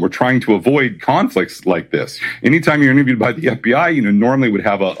 we're trying to avoid conflicts like this. Anytime you're interviewed by the FBI, normally would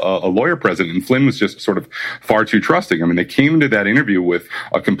have a lawyer present, and Flynn was just sort of far too trusting. They came into that interview with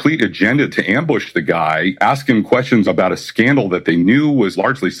a complete agenda to ambush the guy, ask him questions about a scandal that they knew was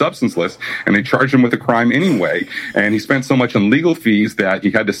largely substanceless, and they charged him with a crime anyway. And he spent so much on legal fees that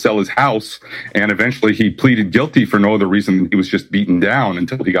he had to sell his house, and eventually he pleaded guilty for no other reason than he was just beaten down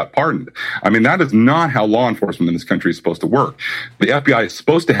until he got pardoned. That is not how law enforcement in this country is supposed to work. The FBI is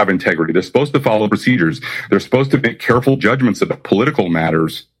supposed to have integrity. They're supposed to follow procedures. They're supposed to make careful judgments about political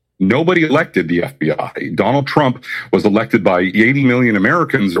matters. Nobody elected the FBI. Donald Trump was elected by 80 million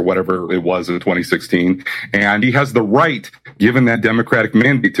Americans or whatever it was in 2016. And he has the right, given that Democratic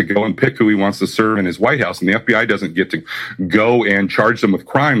mandate, to go and pick who he wants to serve in his White House. And the FBI doesn't get to go and charge them with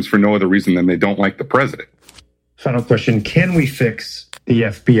crimes for no other reason than they don't like the president. Final question. Can we fix the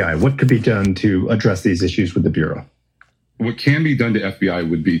FBI? What could be done to address these issues with the Bureau? What can be done to FBI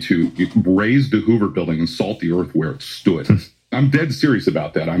would be to raise the Hoover building and salt the earth where it stood. I'm dead serious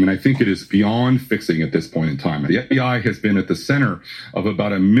about that. I think it is beyond fixing at this point in time. The FBI has been at the center of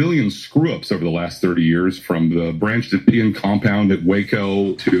about 1 million screw-ups over the last 30 years, from the Branch Davidian compound at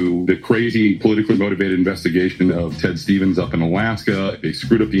Waco to the crazy politically motivated investigation of Ted Stevens up in Alaska. They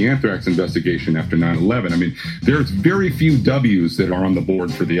screwed up the anthrax investigation after 9/11. There's very few W's that are on the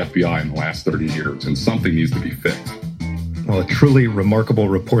board for the FBI in the last 30 years, and something needs to be fixed. Well, a truly remarkable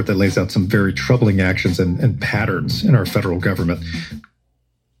report that lays out some very troubling actions and patterns in our federal government.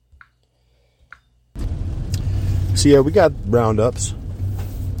 So yeah, we got roundups.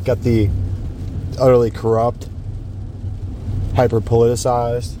 Got the utterly corrupt,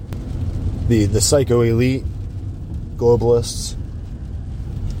 hyper-politicized, the psycho-elite globalists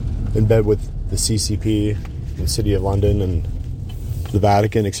in bed with the CCP, the City of London, and the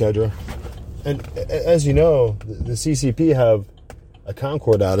Vatican, etc. And as you know, the CCP have a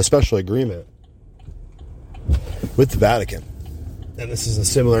Concordat, a special agreement with the Vatican. And this is a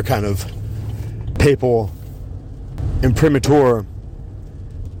similar kind of papal imprimatur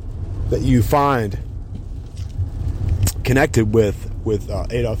that you find connected with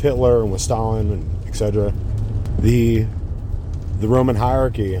Adolf Hitler and with Stalin and etc. The Roman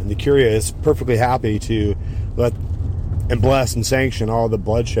hierarchy and the Curia is perfectly happy to let and bless and sanction all the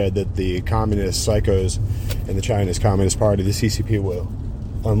bloodshed that the communist psychos and the Chinese Communist Party, the CCP, will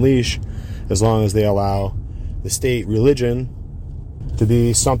unleash, as long as they allow the state religion to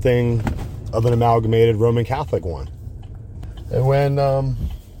be something of an amalgamated Roman Catholic one. And when and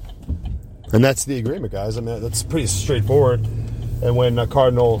that's the agreement, guys. That's pretty straightforward. And when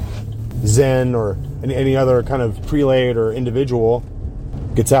Cardinal Zen or any other kind of prelate or individual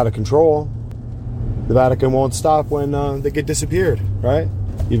gets out of control, the Vatican won't stop when they get disappeared, right?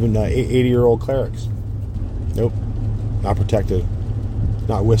 Even 80-year-old clerics. Nope. Not protected.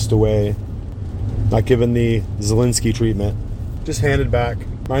 Not whisked away. Not given the Zelensky treatment. Just handed back.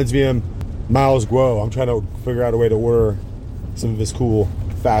 Reminds me of Miles Guo. I'm trying to figure out a way to order some of his cool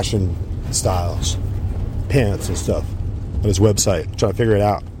fashion styles, pants and stuff on his website. I'm trying to figure it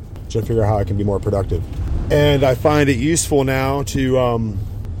out. Trying to figure out how I can be more productive. And I find it useful now to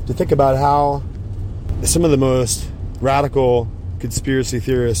think about how some of the most radical conspiracy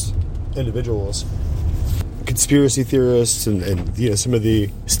theorist individuals, conspiracy theorists, and you know, some of the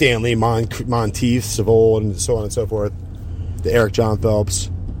Stanley Monteiths of old, and so on and so forth, the Eric John Phelps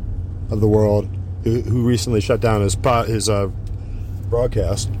of the world, who recently shut down his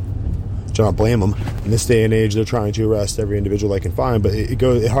broadcast. I don't blame them. In this day and age, they're trying to arrest every individual they can find, but it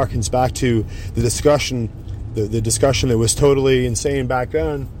harkens back to the discussion that was totally insane back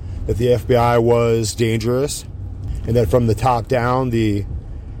then, that the FBI was dangerous, and that from the top down, the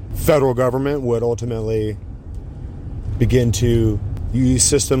federal government would ultimately begin to use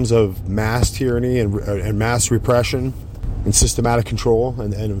systems of mass tyranny and mass repression and systematic control,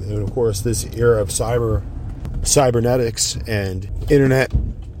 and of course this era of cybernetics and internet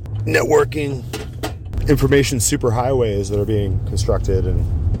networking, information superhighways that are being constructed and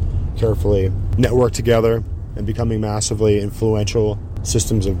carefully networked together and becoming massively influential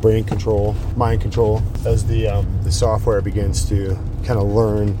systems of brain control, mind control, as the software begins to kind of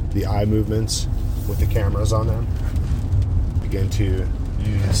learn the eye movements with the cameras on them, begin to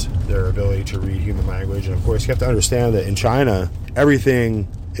use their ability to read human language. And of course, you have to understand that in China, everything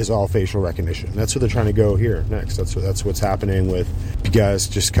is all facial recognition. That's what they're trying to go here next. That's what's happening with, you guys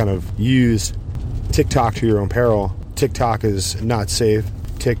just kind of use TikTok to your own peril. TikTok is not safe.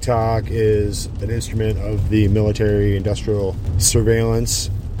 TikTok is an instrument of the military-industrial surveillance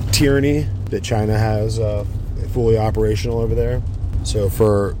tyranny that China has fully operational over there. So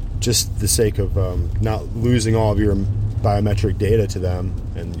for just the sake of not losing all of your biometric data to them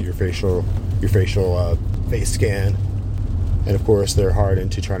and your facial face scan, and of course they're hard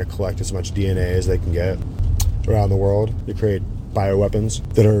into trying to collect as much DNA as they can get around the world to create bioweapons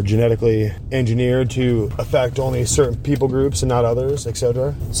that are genetically engineered to affect only certain people groups and not others,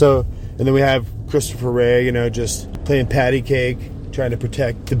 etc. So, and then we have Christopher Wray, just playing patty cake, trying to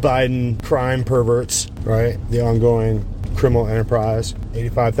protect the Biden crime perverts, right? The ongoing criminal enterprise.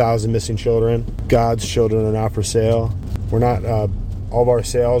 85,000 missing children. God's children are not for sale. We're not, all of our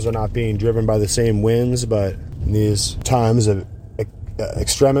sales are not being driven by the same winds, but in these times of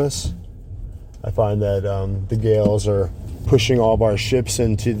extremis, I find that the gales are pushing all of our ships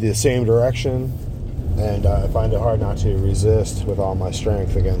into the same direction, and I find it hard not to resist with all my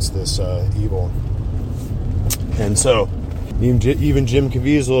strength against this evil. And so, even Jim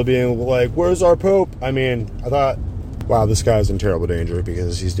Caviezel being like, "Where's our Pope?" I mean, I thought, wow, this guy's in terrible danger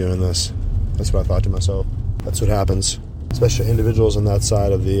because he's doing this. That's what I thought to myself. That's what happens, especially individuals on that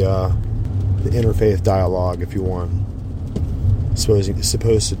side of the interfaith dialogue, if you want.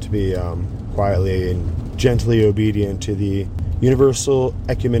 Supposed to be quietly and gently obedient to the universal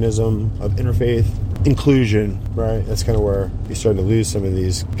ecumenism of interfaith inclusion, right? That's kind of where you start to lose some of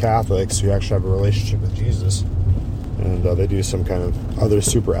these Catholics who actually have a relationship with Jesus, and they do some kind of other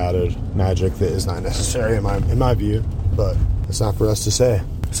super added magic that is not necessary in my view, but it's not for us to say.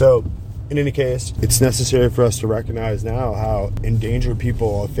 So, in any case, it's necessary for us to recognize now how endangered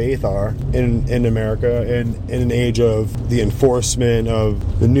people of faith are in America, in an age of the enforcement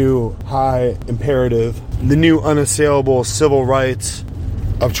of the new high imperative, the new unassailable civil rights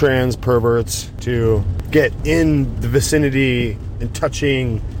of trans perverts to get in the vicinity and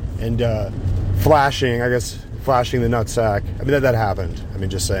touching and flashing the nutsack. I mean, that happened. I mean,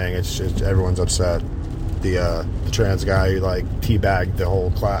 just saying, it's just, everyone's upset. The trans guy who teabagged the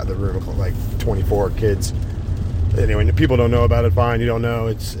whole class, the room of 24 kids. Anyway, people don't know about it. Fine, you don't know.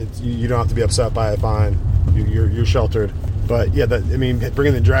 It's you don't have to be upset by it. Fine, you're sheltered. But yeah, bringing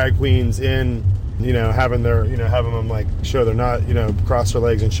the drag queens in, having them show their nut, cross their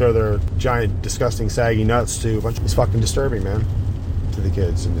legs and show their giant, disgusting, saggy nuts to a bunch of, it's fucking disturbing, man, to the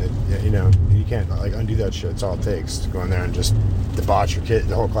kids. And you can't undo that shit. It's all it takes to go in there and just debauch your kid,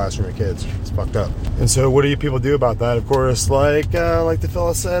 the whole classroom of kids. It's fucked up. And so what do you people do about that? Of course, like the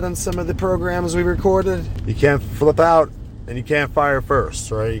fella said on some of the programs we recorded, you can't flip out and you can't fire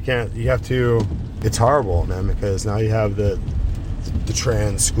first, right? You have to, it's horrible, man, because now you have the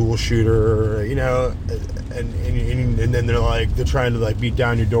trans school shooter, and then they're trying to beat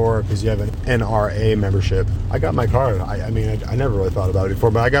down your door because you have an NRA membership. I got my card. I never really thought about it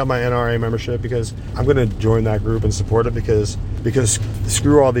before, but I got my NRA membership because I'm going to join that group and support it because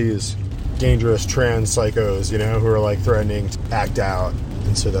screw all these dangerous trans psychos, who are threatening to act out.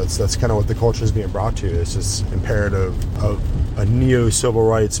 And so that's kind of what the culture is being brought to. It's this imperative of a neo-civil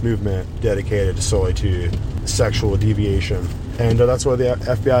rights movement dedicated solely to sexual deviation. And that's why the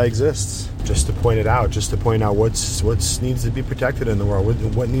FBI exists, just to point it out, just to point out what needs to be protected in the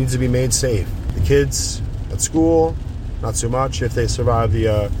world, what needs to be made safe. The kids at school, not so much if they survive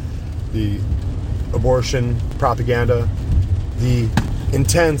the abortion propaganda, the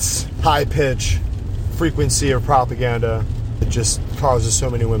intense, high-pitch frequency of propaganda that just causes so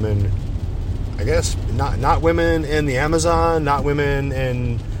many women, I guess, not women in the Amazon, not women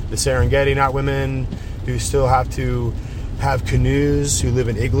in the Serengeti, not women who still have to have canoes, who live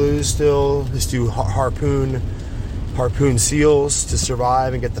in igloos still, just do harpoon seals to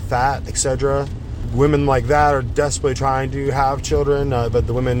survive and get the fat, etc. Women like that are desperately trying to have children, but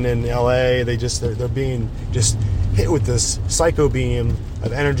the women in LA, they're being just hit with this psycho beam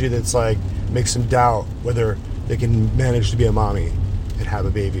of energy that's like makes them doubt whether they can manage to be a mommy and have a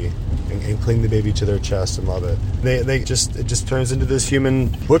baby and cling the baby to their chest and love it. It just turns into this human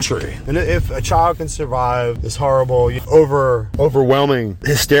butchery. And if a child can survive this horrible, overwhelming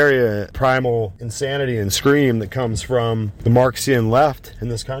hysteria, primal insanity and scream that comes from the Marxian left in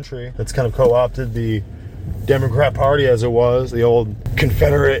this country, that's kind of co-opted the Democrat Party as it was, the old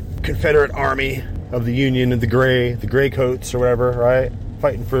Confederate army of the Union of the gray coats or whatever, right?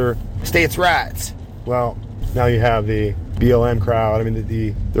 Fighting for states' rights. Well, now you have the BLM crowd. I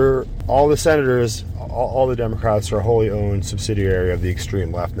mean, they're all the senators, all the Democrats are a wholly owned subsidiary of the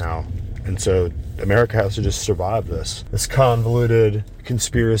extreme left now. And so America has to just survive this convoluted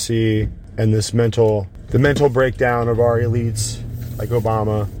conspiracy and the mental breakdown of our elites like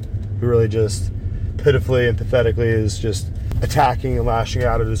Obama, who really just pitifully and pathetically is just attacking and lashing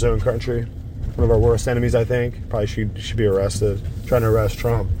out at his own country. One of our worst enemies, I think. Probably should be arrested. Trying to arrest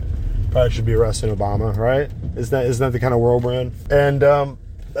Trump. Probably should be arresting Obama, right? Isn't that the kind of world we're in? And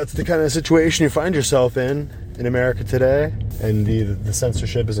that's the kind of situation you find yourself in America today. And the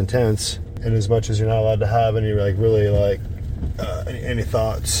censorship is intense. And as much as you're not allowed to have any any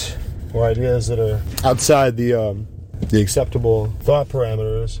thoughts or ideas that are outside the acceptable thought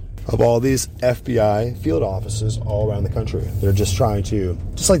parameters of all these FBI field offices all around the country. They're just trying to,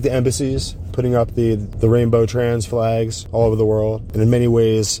 just like the embassies, putting up the rainbow trans flags all over the world, and in many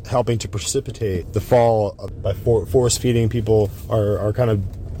ways helping to precipitate the fall by force-feeding people our kind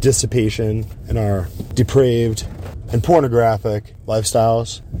of dissipation and our depraved and pornographic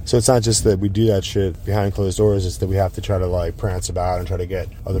lifestyles. So it's not just that we do that shit behind closed doors, it's that we have to try to prance about and try to get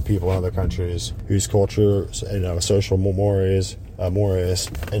other people in other countries whose culture, social mores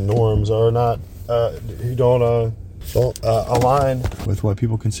and norms are not, who don't align with what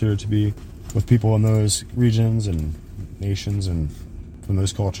people consider to be, with people in those regions and nations and from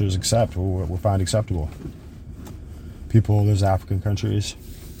those cultures accept what we find acceptable. People in those African countries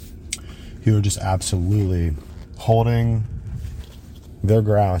who are just absolutely holding their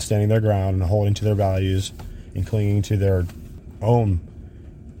ground, standing their ground and holding to their values and clinging to their own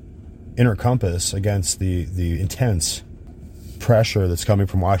inner compass against the intense pressure that's coming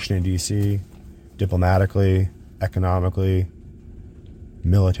from Washington, D.C., diplomatically, economically,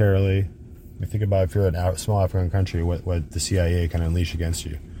 militarily. Think about if you're a small African country, what the CIA can unleash against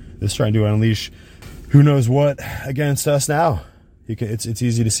you. They're trying to unleash who knows what against us now. It's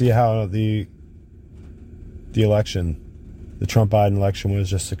easy to see how the election, the Trump-Biden election, was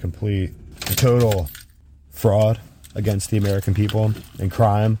just a total fraud against the American people and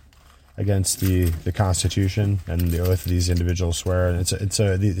crime against the Constitution and the oath these individuals swear.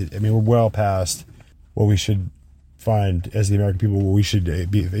 And we're well past what we should find as the American people, what we should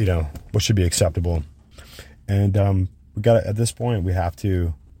be, what should be acceptable. And we got at this point, we have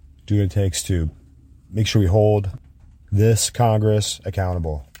to do what it takes to make sure we hold this Congress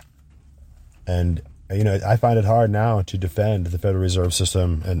accountable. And I find it hard now to defend the Federal Reserve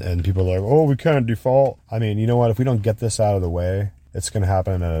System, and people are like, oh, we can't default. I mean, you know what? If we don't get this out of the way, it's going to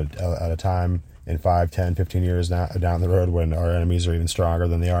happen at a time in 5, 10, 15 years down the road when our enemies are even stronger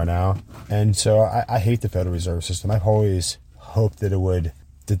than they are now. And so I hate the Federal Reserve System. I've always hoped that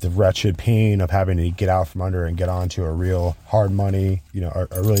that the wretched pain of having to get out from under and get onto a real hard money,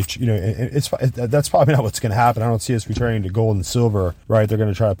 that's probably not what's going to happen. I don't see us returning to gold and silver, right? They're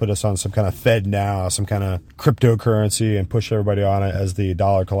going to try to put us on some kind of Fed now, some kind of cryptocurrency and push everybody on it as the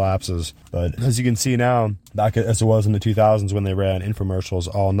dollar collapses. But as you can see now, back as it was in the 2000s when they ran infomercials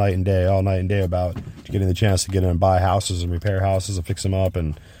all night and day about getting the chance to get in and buy houses and repair houses and fix them up.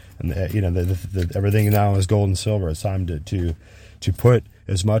 And everything now is gold and silver. It's time to put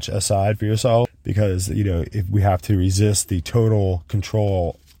as much aside for yourself, because if we have to resist the total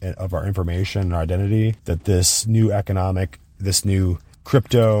control of our information and our identity that this new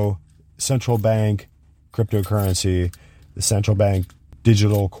crypto central bank cryptocurrency the central bank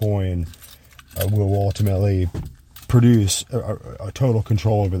digital coin will ultimately produce a total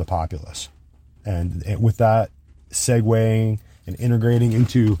control over the populace. And with that segueing and integrating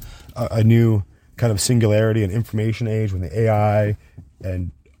into a new kind of singularity and information age with the AI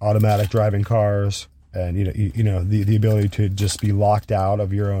and automatic driving cars and the ability to just be locked out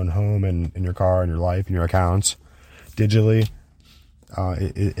of your own home and your car and your life and your accounts digitally,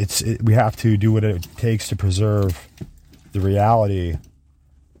 we have to do what it takes to preserve the reality,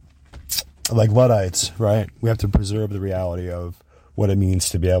 like Luddites, right? We have to preserve the reality of what it means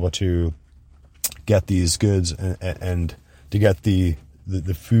to be able to get these goods and to get the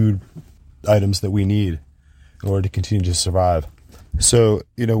food items that we need in order to continue to survive. So,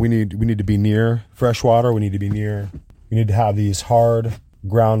 we need to be near fresh water. We need to have these hard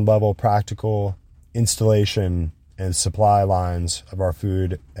ground level practical installation and supply lines of our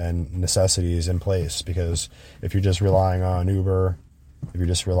food and necessities in place, because if you're just relying on Uber, if you're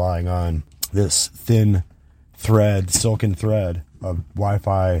just relying on this thin thread, silken thread of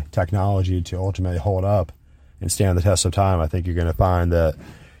Wi-Fi technology to ultimately hold up and stand the test of time, I think you're going to find that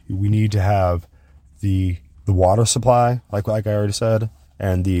we need to have the water supply, like I already said,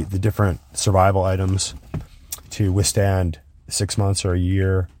 and the different survival items to withstand 6 months or a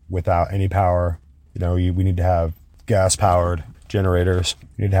year without any power. We need to have gas-powered generators.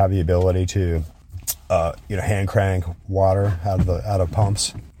 We need to have the ability to, hand crank water out of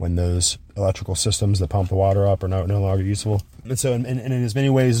pumps when those electrical systems that pump the water up are no longer useful. And so, in as many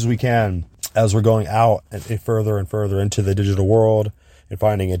ways as we can, as we're going out and further and further into the digital world and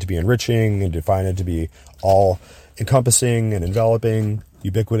finding it to be enriching and to find it to be all encompassing and enveloping,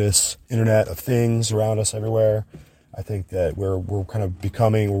 ubiquitous Internet of Things around us everywhere, I think that we're kind of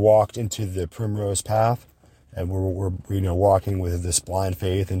we're walked into the primrose path, and we're walking with this blind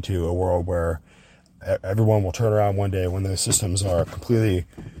faith into a world where everyone will turn around one day when those systems are completely,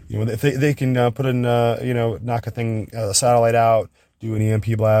 if they can put in, knock a satellite out, do an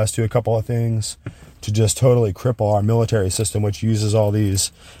EMP blast, do a couple of things to just totally cripple our military system, which uses all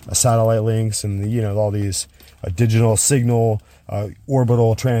these satellite links and all these digital signal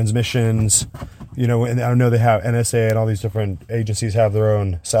orbital transmissions. And I know they have NSA and all these different agencies have their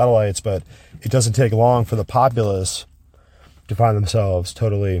own satellites, but it doesn't take long for the populace to find themselves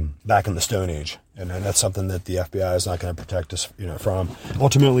totally back in the Stone Age. And that's something that the FBI is not going to protect us from.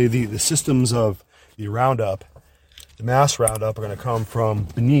 Ultimately, the systems of the roundup, the mass roundup, are going to come from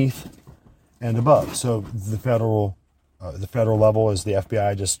beneath and above. So the federal level is the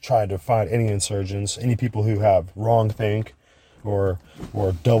FBI just trying to find any insurgents, any people who have wrong think or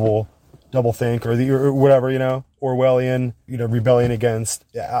double think or whatever, Orwellian, rebellion against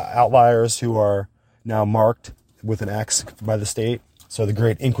outliers who are now marked with an X by the state. So the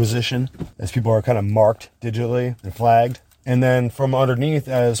Great Inquisition, as people are kind of marked digitally and flagged. And then from underneath,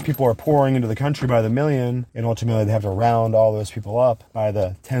 as people are pouring into the country by the million, and ultimately they have to round all those people up by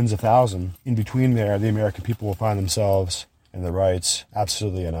the tens of thousands, in between there, the American people will find themselves and their rights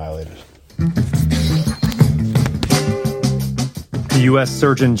absolutely annihilated. The U.S.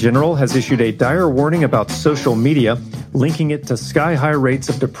 Surgeon General has issued a dire warning about social media, linking it to sky-high rates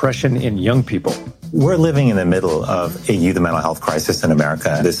of depression in young people. We're living in the middle of a youth mental health crisis in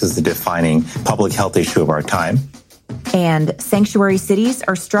America. This is the defining public health issue of our time. And sanctuary cities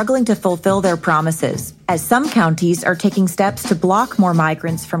are struggling to fulfill their promises, as some counties are taking steps to block more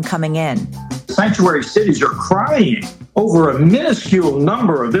migrants from coming in. Sanctuary cities are crying over a minuscule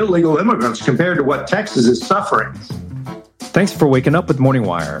number of illegal immigrants compared to what Texas is suffering. Thanks for waking up with Morning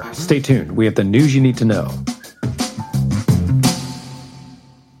Wire. Stay tuned. We have the news you need to know.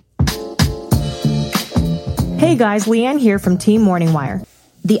 Hey guys, Leanne here from Team Morning Wire.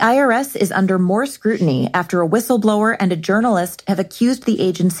 The IRS is under more scrutiny after a whistleblower and a journalist have accused the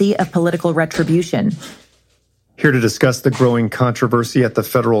agency of political retribution. Here to discuss the growing controversy at the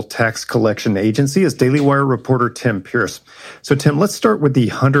Federal Tax Collection Agency is Daily Wire reporter Tim Pierce. So, Tim, let's start with the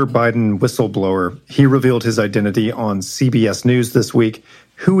Hunter Biden whistleblower. He revealed his identity on CBS News this week.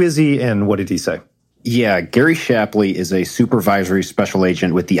 Who is he and what did he say? Yeah, Gary Shapley is a supervisory special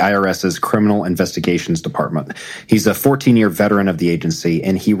agent with the IRS's Criminal Investigations Department. He's a 14-year veteran of the agency,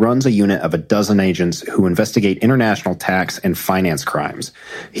 and he runs a unit of a dozen agents who investigate international tax and finance crimes.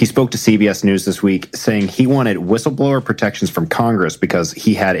 He spoke to CBS News this week saying he wanted whistleblower protections from Congress because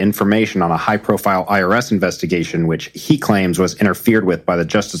he had information on a high-profile IRS investigation, which he claims was interfered with by the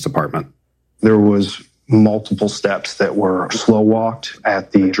Justice Department. There was multiple steps that were slow walked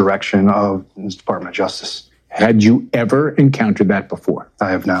at the direction of the Department of Justice. Had you ever encountered that before?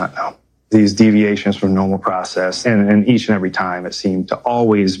 I have not, no. These deviations from normal process, and each and every time it seemed to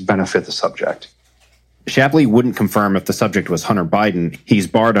always benefit the subject. Shapley wouldn't confirm if the subject was Hunter Biden. He's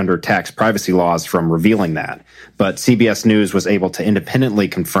barred under tax privacy laws from revealing that. But CBS News was able to independently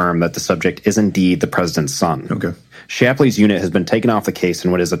confirm that the subject is indeed the president's son. Okay. Shapley's unit has been taken off the case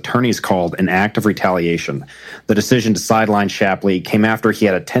in what his attorneys called an act of retaliation. The decision to sideline Shapley came after he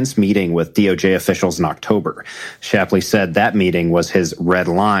had a tense meeting with DOJ officials in October. Shapley said that meeting was his red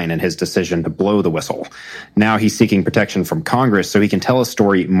line in his decision to blow the whistle. Now he's seeking protection from Congress so he can tell his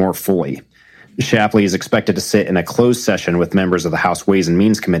story more fully. Shapley is expected to sit in a closed session with members of the House Ways and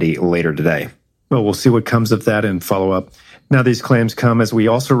Means Committee later today. Well, we'll see what comes of that and follow up. Now, these claims come as we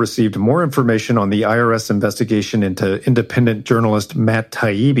also received more information on the IRS investigation into independent journalist Matt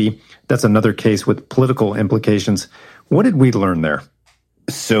Taibbi. That's another case with political implications. What did we learn there?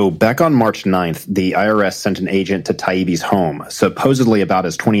 So back on March 9th, the IRS sent an agent to Taibbi's home, supposedly about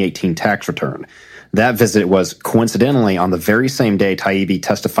his 2018 tax return. That visit was coincidentally on the very same day Taibbi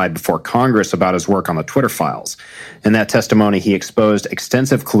testified before Congress about his work on the Twitter files. In that testimony, he exposed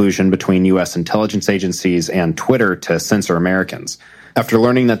extensive collusion between U.S. intelligence agencies and Twitter to censor Americans. After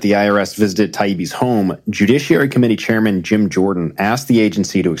learning that the IRS visited Taibbi's home, Judiciary Committee Chairman Jim Jordan asked the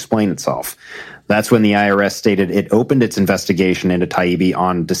agency to explain itself. That's when the IRS stated it opened its investigation into Taibbi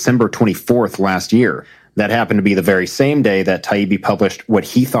on December 24th last year. That happened to be the very same day that Taibbi published what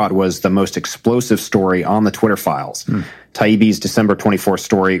he thought was the most explosive story on the Twitter files. Taibbi's December 24th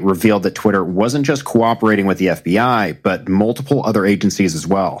story revealed that Twitter wasn't just cooperating with the FBI, but multiple other agencies as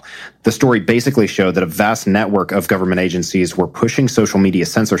well. The story basically showed that a vast network of government agencies were pushing social media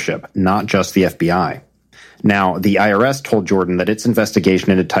censorship, not just the FBI. Now, the IRS told Jordan that its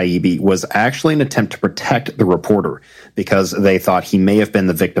investigation into Taibbi was actually an attempt to protect the reporter because they thought he may have been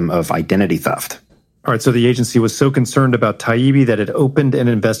the victim of identity theft. All right, so the agency was so concerned about Taibbi that it opened an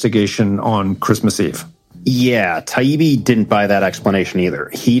investigation on Christmas Eve. Yeah, Taibbi didn't buy that explanation either.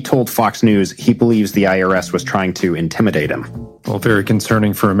 He told Fox News he believes the IRS was trying to intimidate him. Well, very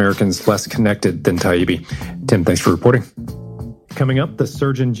concerning for Americans less connected than Taibbi. Tim, thanks for reporting. Coming up, the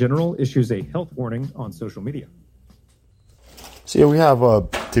Surgeon General issues a health warning on social media. So yeah, we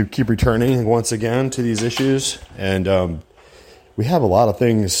have to keep returning once again to these issues, and we have a lot of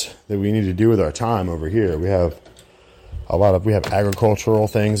things that we need to do with our time over here. We have agricultural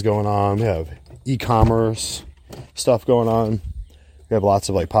things going on. We have e-commerce stuff going on. We have lots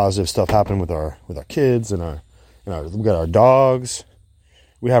of like positive stuff happening with our kids and we got our dogs.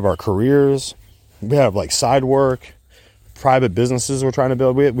 We have our careers. We have like side work, private businesses we're trying to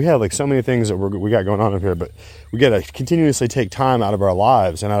build. We have like so many things that we got going on over here, but we got to continuously take time out of our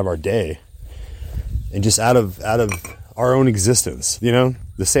lives and out of our day and just out of our own existence, you know,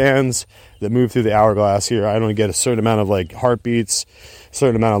 the sands that move through the hourglass here. I only get a certain amount of like heartbeats, a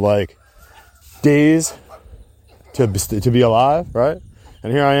certain amount of like days to be alive, right?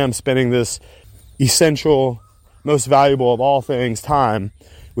 And here I am spending this essential, most valuable of all things, time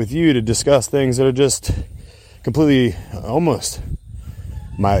with you to discuss things that are just completely, almost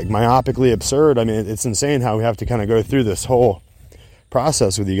myopically absurd. I mean, it's insane how we have to kind of go through this whole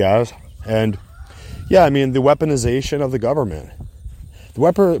process with you guys. And yeah, I mean, the weaponization of the government, the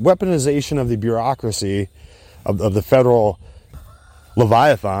weaponization of the bureaucracy of the federal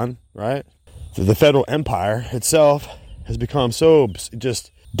Leviathan, right? The federal empire itself has become so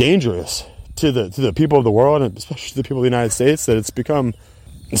just dangerous to the people of the world, and especially to the people of the United States, that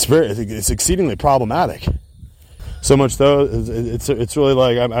it's exceedingly problematic. So much though, it's really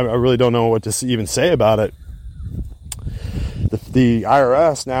like I really don't know what to even say about it. The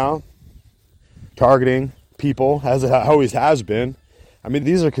IRS now targeting people, as it always has been. I mean,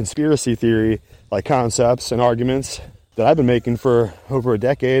 these are conspiracy theory like concepts and arguments that I've been making for over a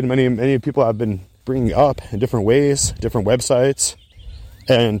decade. Many people have been bringing up in different ways, different websites,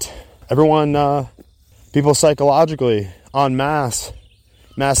 and everyone, people psychologically en mass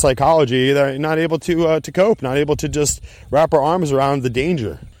psychology, they're not able to cope, not able to just wrap our arms around the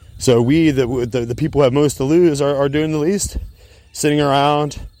danger. So we, the people who have most to lose, are doing the least, sitting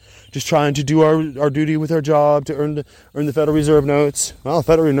around, just trying to do our duty with our job to earn the Federal Reserve notes. Well, the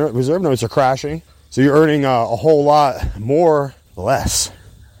Federal Reserve notes are crashing, so you're earning a whole lot more less.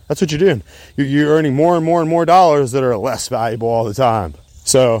 That's what you're doing. You're earning more and more and more dollars that are less valuable all the time.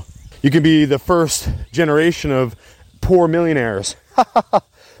 So you can be the first generation of poor millionaires.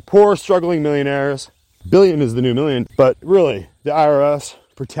 Poor, struggling millionaires. Billion is the new million. But really, the IRS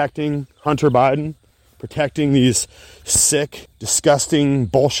protecting Hunter Biden, protecting these sick, disgusting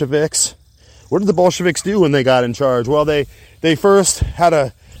Bolsheviks. What did the Bolsheviks do when they got in charge? Well, they first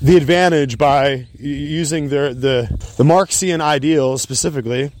had the advantage by using the Marxian ideals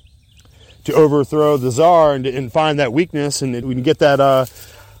specifically to overthrow the Tsar and find that weakness, and we can get that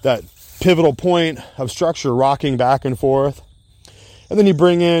pivotal point of structure rocking back and forth. And then you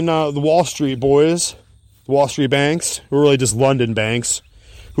bring in the Wall Street boys, the Wall Street banks, who were really just London banks,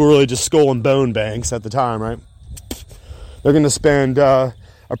 who were really just skull and bone banks at the time, right? They're going to spend a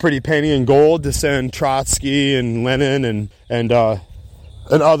pretty penny in gold to send Trotsky and Lenin and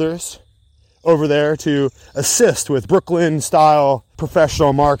others over there to assist with Brooklyn-style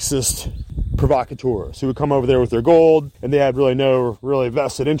professional Marxist provocateurs who would come over there with their gold, and they had no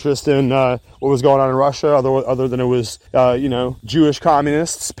vested interest in what was going on in Russia, other than it was Jewish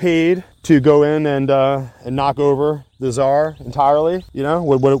communists paid to go in and knock over the Tsar entirely.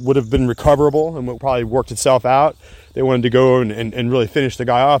 What would have been recoverable and what probably worked itself out. They wanted to go and really finish the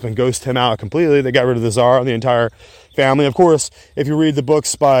guy off and ghost him out completely. They got rid of the Tsar and the entire family. Of course, if you read the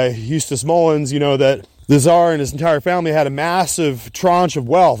books by Eustace Mullins, you know that the Tsar and his entire family had a massive tranche of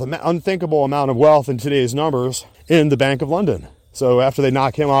wealth, an unthinkable amount of wealth in today's numbers, in the Bank of London. So after they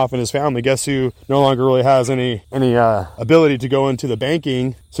knock him off and his family, guess who no longer really has any ability to go into the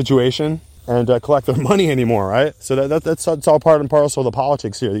banking situation and collect their money anymore, right? So that's all part and parcel of the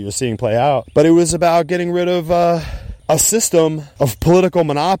politics here that you're seeing play out. But it was about getting rid of a system of political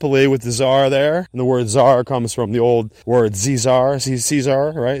monopoly with the Tsar there. And the word Tsar comes from the old word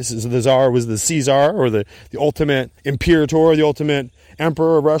Caesar, right? So the Tsar was the Caesar, or the ultimate imperator, the ultimate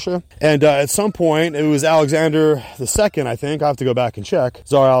emperor of Russia. And at some point, it was Alexander II, I think. I have to go back and check.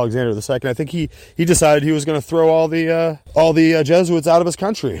 Tsar Alexander II. I think he decided he was going to throw all the Jesuits out of his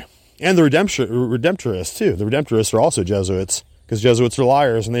country. And the Redemptorists, too. The Redemptorists are also Jesuits, because Jesuits are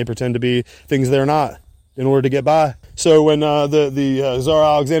liars, and they pretend to be things they're not in order to get by. So when the Tsar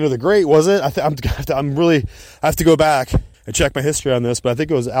Alexander the Great, was it? I have to go back and check my history on this, but I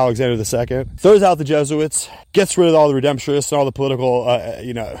think it was Alexander II. Throws out the Jesuits, gets rid of all the Redemptorists and all the political,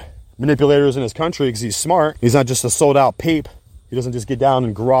 manipulators in his country, because he's smart. He's not just a sold-out pape. He doesn't just get down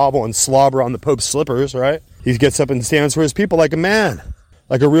and grovel and slobber on the Pope's slippers, right? He gets up and stands for his people like a man,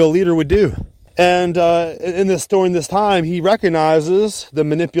 like a real leader would do. And during this time, he recognizes the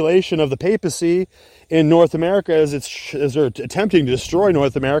manipulation of the papacy in North America as they're attempting to destroy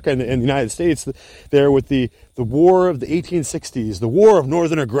North America and the United States there with the war of the 1860s, the war of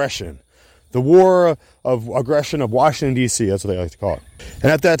northern aggression, the war of aggression of Washington, D.C., that's what they like to call it. And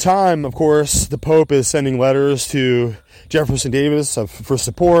at that time, of course, the Pope is sending letters to Jefferson Davis for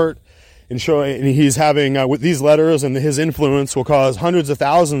support, and he's having, with these letters and his influence will cause hundreds of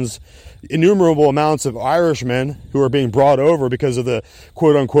thousands, innumerable amounts of Irishmen who are being brought over because of the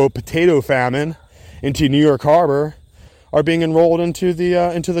quote-unquote potato famine into New York Harbor are being enrolled into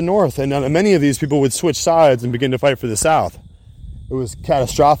the North. And many of these people would switch sides and begin to fight for the South. It was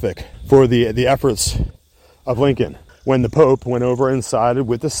catastrophic for the efforts of Lincoln when the Pope went over and sided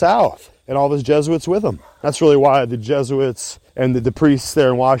with the South and all of his Jesuits with him. That's really why the Jesuits and the priests there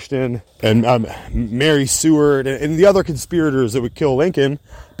in Washington and Mary Seward and the other conspirators that would kill Lincoln,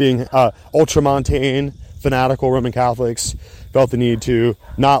 being ultramontane, fanatical Roman Catholics, felt the need to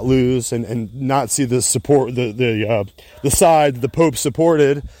not lose and not see the support, the side that the Pope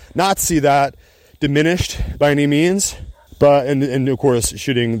supported, not see that diminished by any means, but and of course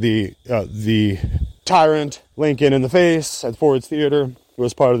shooting the tyrant Lincoln in the face at Ford's Theater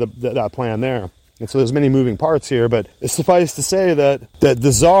was part of that plan there. And so there's many moving parts here, but it's suffice to say that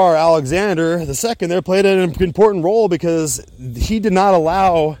the Tsar Alexander II there played an important role, because he did not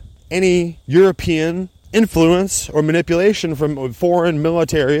allow any European influence or manipulation from foreign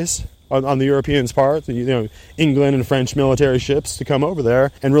militaries on the Europeans' part, England and French military ships, to come over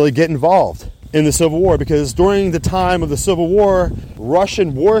there and really get involved in the Civil War. Because during the time of the Civil War,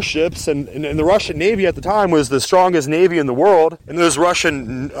 Russian warships and the Russian Navy at the time was the strongest navy in the world, and those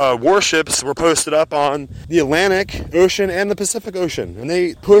Russian warships were posted up on the Atlantic Ocean and the Pacific Ocean, and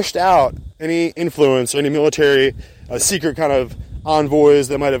they pushed out any influence or any military secret kind of envoys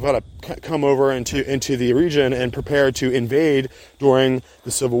that might have come over into the region and prepared to invade during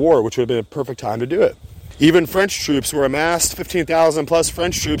the Civil War, which would have been a perfect time to do it. Even French troops were amassed, 15,000 plus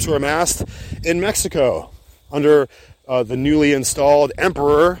French troops were amassed in Mexico under the newly installed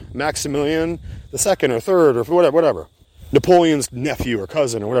Emperor Maximilian II or third or whatever. Napoleon's nephew or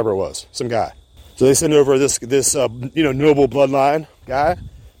cousin or whatever it was, some guy. So they send over this noble bloodline guy,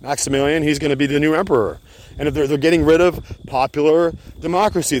 Maximilian. He's going to be the new emperor. And if they're getting rid of popular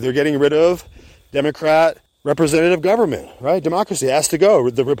democracy, they're getting rid of Democrat representative government, right? Democracy has to go.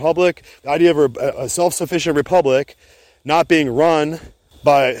 The republic, the idea of a self-sufficient republic not being run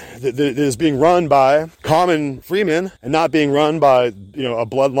by, that is being run by common freemen and not being run by, a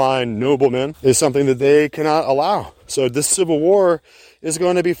bloodline nobleman, is something that they cannot allow. So this Civil War is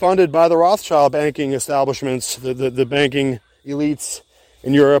going to be funded by the Rothschild banking establishments, the banking elites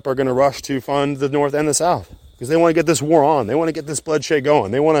in Europe are going to rush to fund the North and the South because they want to get this war on. They want to get this bloodshed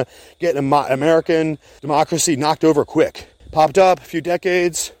going. They want to get American democracy knocked over quick. Popped up a few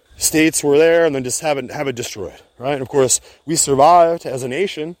decades, states were there, and then just have it destroyed, right? And of course, we survived as a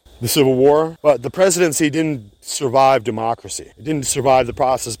nation the Civil War, but the presidency didn't survive democracy. It didn't survive the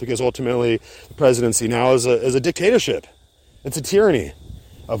process because ultimately the presidency now is a dictatorship. It's a tyranny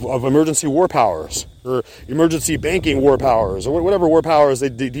of emergency war powers or emergency banking war powers or whatever war powers they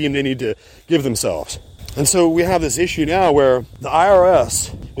deem they need to give themselves. And so we have this issue now where the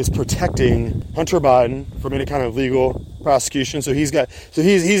IRS is protecting Hunter Biden from any kind of legal prosecution. So he's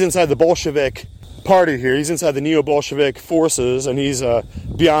inside the Bolshevik party here. He's inside the neo-Bolshevik forces, and he's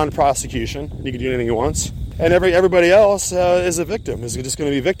beyond prosecution. He can do anything he wants. And everybody else is a victim, is just going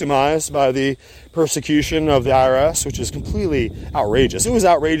to be victimized by the persecution of the IRS, which is completely outrageous. It was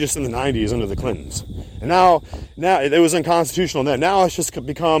outrageous in the 90s under the Clintons. And now it was unconstitutional then. Now it's just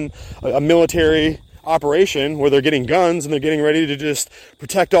become a military operation where they're getting guns and they're getting ready to just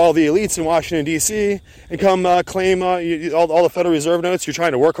protect all the elites in Washington, D.C. and come claim all the Federal Reserve notes you're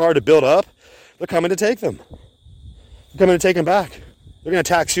trying to work hard to build up. They're coming to take them. They're coming to take them back. They're going to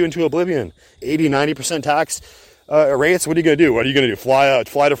tax you into oblivion. 80, 90% tax rates. What are you going to do? What are you going to do?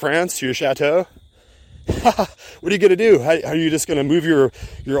 Fly to France to your chateau? What are you going to do? Are you just going to move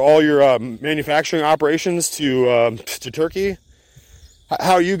all your manufacturing operations to Turkey?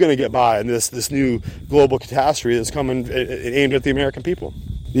 How are you going to get by in this new global catastrophe that's coming aimed at the American people?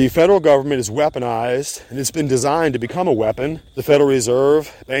 The federal government is weaponized, and it's been designed to become a weapon. The Federal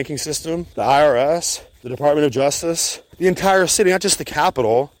Reserve banking system, the IRS, the Department of Justice, the entire city, not just the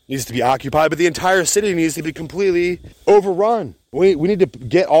Capitol, needs to be occupied, but the entire city needs to be completely overrun. We need to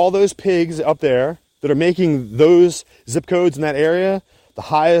get all those pigs up there that are making those zip codes in that area the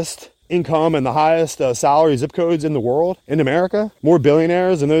highest income and the highest salary zip codes in the world, in America. More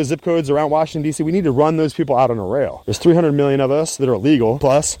billionaires in those zip codes around Washington, D.C. We need to run those people out on a rail. There's 300 million of us that are illegal,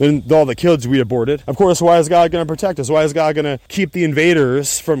 plus then all the kids we aborted. Of course, why is God going to protect us? Why is God going to keep the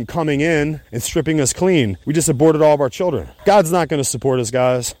invaders from coming in and stripping us clean? We just aborted all of our children. God's not going to support us,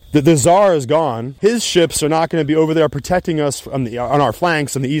 guys. The czar is gone. His ships are not going to be over there protecting us on our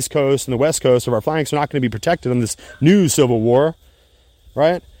flanks, on the East Coast and the West Coast of our flanks are not going to be protected in this new civil war,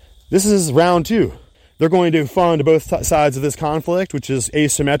 right? This is round two. They're going to fund both sides of this conflict, which is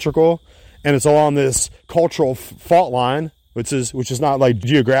asymmetrical, and it's all on this cultural fault line, which is not like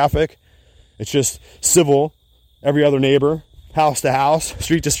geographic. It's just civil, every other neighbor, house to house,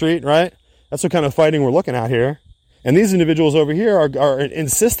 street to street, right? That's what kind of fighting we're looking at here. And these individuals over here are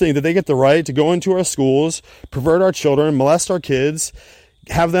insisting that they get the right to go into our schools, pervert our children, molest our kids,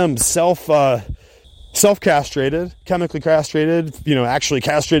 have them self-castrated, chemically castrated, actually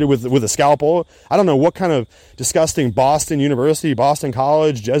castrated with a scalpel. I don't know what kind of disgusting Boston University, Boston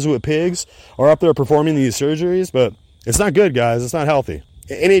College, Jesuit pigs are up there performing these surgeries, but it's not good, guys. It's not healthy.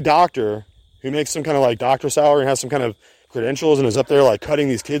 Any doctor who makes some kind of doctor salary and has some kind of credentials and is up there cutting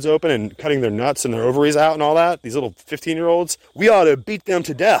these kids open and cutting their nuts and their ovaries out and all that, these little 15-year-olds, we ought to beat them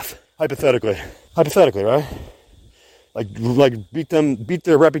to death, hypothetically, right? Beat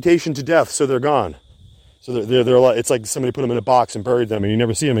their reputation to death so they're gone. So they're it's like somebody put them in a box and buried them and you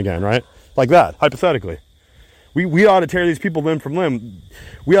never see them again, right? Like that, hypothetically. We ought to tear these people limb from limb.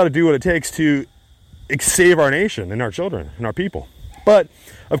 We ought to do what it takes to save our nation and our children and our people. But,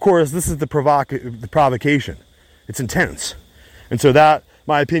 of course, this is the provocation. It's intense. And so that,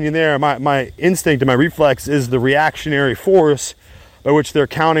 my opinion there, my instinct and my reflex is the reactionary force by which they're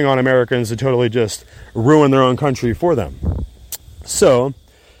counting on Americans to totally just ruin their own country for them. So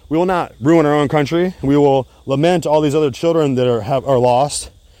we will not ruin our own country. We will lament all these other children that are lost,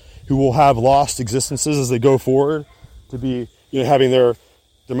 who will have lost existences as they go forward, to be having their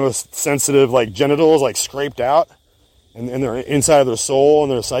most sensitive genitals scraped out, and their inside of their soul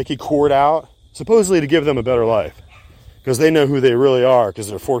and their psyche cored out, supposedly to give them a better life, because they know who they really are, because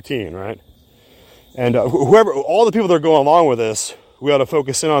they're 14, right? And all the people that are going along with this, we ought to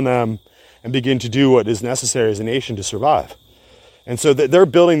focus in on them and begin to do what is necessary as a nation to survive. And so they're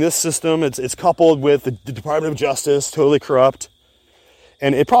building this system. It's coupled with the Department of Justice, totally corrupt.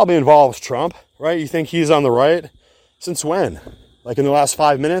 And it probably involves Trump, right? You think he's on the right? Since when? In the last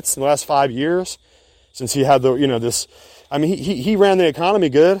 5 minutes, in the last 5 years? Since he had this, he ran the economy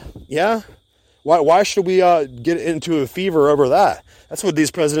good, yeah? Why should we get into a fever over that? That's what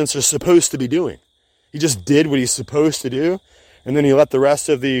these presidents are supposed to be doing. He just did what he's supposed to do. And then he let the rest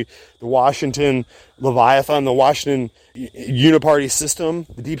of the Washington Leviathan, the Washington uniparty system,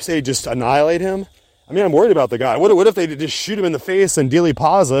 the deep state, just annihilate him. I'm worried about the guy. What if they just shoot him in the face in Dealey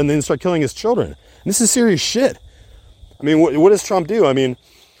Plaza and then start killing his children? And this is serious shit. I mean, what does Trump do? I mean,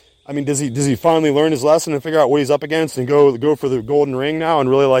 does he finally learn his lesson and figure out what he's up against and go for the golden ring now and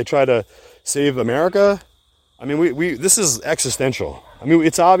really like try to save America? I mean, we this is existential. I mean,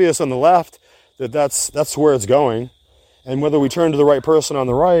 it's obvious on the left that that's where it's going, and whether we turn to the right person on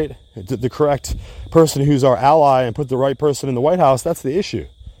the right, the correct person who's our ally, and put the right person in the White House, that's the issue.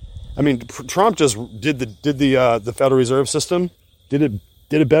 I mean, Trump just did the Federal Reserve System, did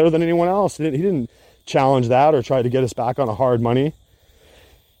it better than anyone else. He didn't challenge that or try to get us back on a hard money.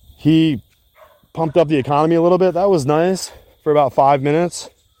 He pumped up the economy a little bit. That was nice for about 5 minutes.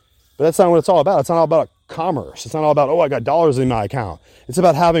 But that's not what it's all about. It's not all about commerce. It's not all about, I got dollars in my account. It's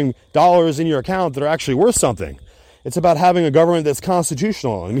about having dollars in your account that are actually worth something. It's about having a government that's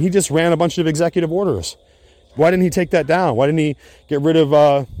constitutional. I mean, he just ran a bunch of executive orders. Why didn't he take that down? Why didn't he get rid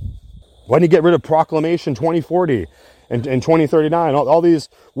of Proclamation 2040 and 2039? All these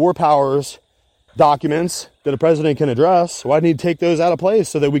war powers documents that a president can address. Why didn't he take those out of place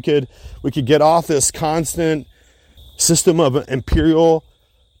so that we could get off this constant system of imperial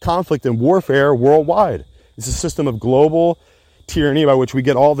conflict and warfare worldwide? It's a system of global tyranny by which we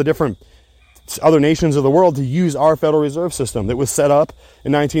get all the different other nations of the world to use our Federal Reserve System that was set up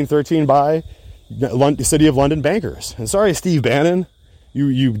in 1913 by the City of London bankers. And sorry, Steve Bannon,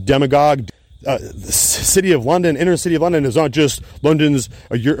 you demagogue. The City of London, inner City of London, is not just London's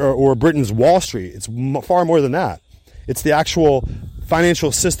or Britain's Wall Street. It's far more than that. It's the actual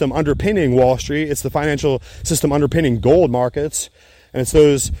financial system underpinning Wall Street. It's the financial system underpinning gold markets, and it's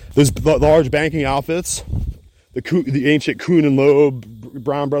those large banking outfits, the ancient Kuhn and Loeb,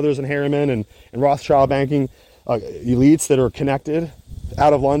 Brown Brothers and Harriman, and Rothschild banking elites that are connected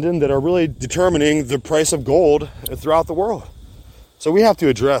out of London that are really determining the price of gold throughout the world. So we have to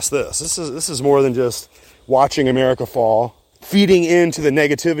address this. This is more than just watching America fall, feeding into the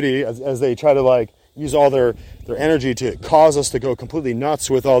negativity as they try to like use all their energy to cause us to go completely nuts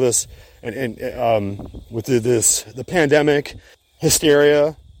with all this and with the pandemic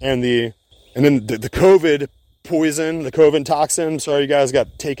hysteria and then the COVID poison, the COVID toxin. Sorry, you guys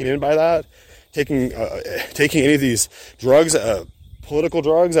got taken in by that. Taking any of these drugs. Political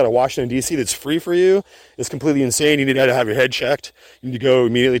drugs out of Washington, D.C. that's free for you is completely insane. You need to have your head checked. You need to go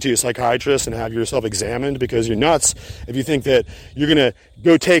immediately to your psychiatrist and have yourself examined because you're nuts if you think that you're going to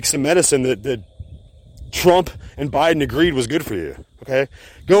go take some medicine that Trump and Biden agreed was good for you. Okay?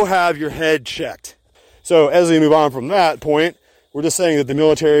 Go have your head checked. So as we move on from that point, we're just saying that the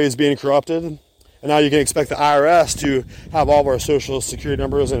military is being corrupted. And now you can expect the IRS to have all of our social security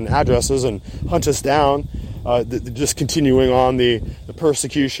numbers and addresses and hunt us down. Just continuing on the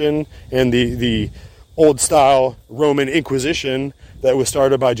persecution and the old style Roman Inquisition that was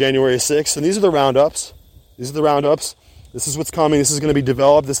started by January 6th. And these are the roundups. This is what's coming. This is going to be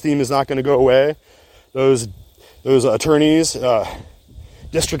developed. This theme is not going to go away. Those attorneys,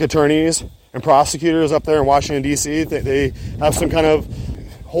 district attorneys and prosecutors up there in Washington, D.C., they have some kind of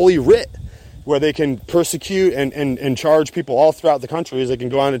holy writ where they can persecute and charge people all throughout the country. As they can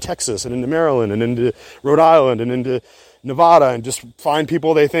go on to Texas and into Maryland and into Rhode Island and into Nevada and just find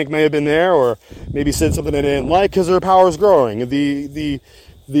people they think may have been there or maybe said something they didn't like because their power is growing. The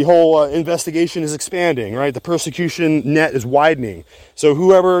whole investigation is expanding, right? The persecution net is widening. So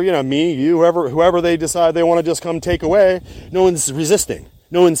whoever, me, you, whoever they decide they want to just come take away, no one's resisting.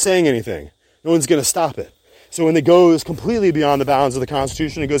 No one's saying anything. No one's going to stop it. So when it goes completely beyond the bounds of the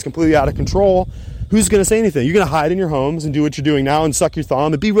Constitution, it goes completely out of control, who's going to say anything? You're going to hide in your homes and do what you're doing now and suck your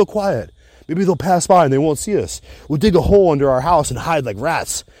thumb and be real quiet. Maybe they'll pass by and they won't see us. We'll dig a hole under our house and hide like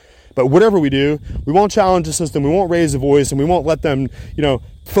rats. But whatever we do, we won't challenge the system, we won't raise the voice, and we won't let them,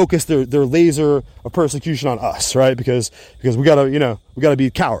 focus their laser of persecution on us, right? Because we gotta be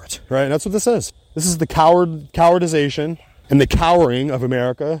cowards, right? And that's what this is. This is the cowardization and the cowering of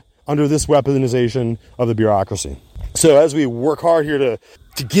America under this weaponization of the bureaucracy. So as we work hard here to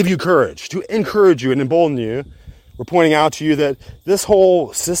give you courage, to encourage you and embolden you, we're pointing out to you that this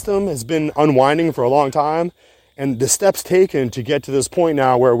whole system has been unwinding for a long time, and the steps taken to get to this point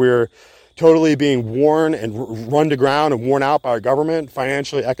now where we're totally being worn and run to ground and worn out by our government,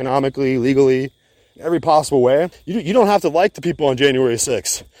 financially, economically, legally, every possible way. You don't have to like the people on January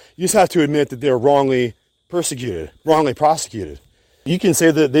 6th. You just have to admit that they're wrongly persecuted, wrongly prosecuted. You can say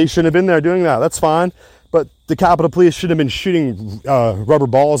that they shouldn't have been there doing that. That's fine. But the Capitol Police shouldn't have been shooting rubber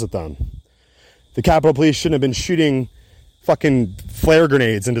balls at them. The Capitol Police shouldn't have been shooting fucking flare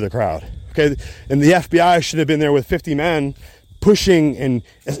grenades into the crowd. Okay? And the FBI should have been there with 50 men pushing and,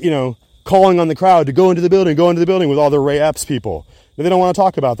 calling on the crowd to go into the building with all the Ray Epps people. But they don't want to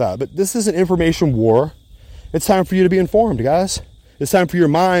talk about that. But this is an information war. It's time for you to be informed, guys. It's time for your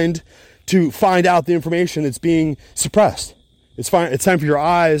mind to find out the information that's being suppressed. It's time for your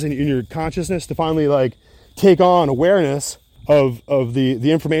eyes and your consciousness to finally like take on awareness of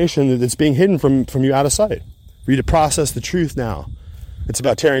the information that's being hidden from you out of sight. For you to process the truth now. It's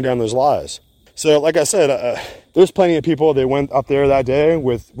about tearing down those lies. So like I said, there's plenty of people that went up there that day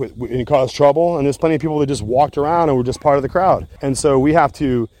and caused trouble, and there's plenty of people that just walked around and were just part of the crowd. And so we have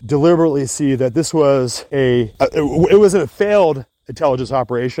to deliberately see that this was it was a failed intelligence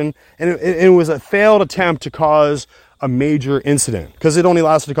operation, and it was a failed attempt to cause a major incident. Because it only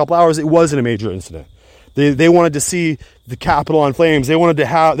lasted a couple hours, it wasn't a major incident. They wanted to see the Capitol on flames. They wanted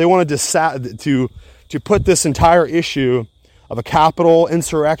to put this entire issue of a Capitol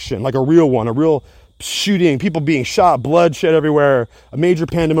insurrection, like a real shooting, people being shot, bloodshed everywhere, a major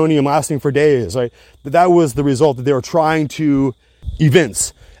pandemonium lasting for days, right? That was the result that they were trying to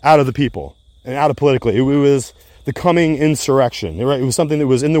evince out of the people and out of politically. It was the coming insurrection, right? It was something that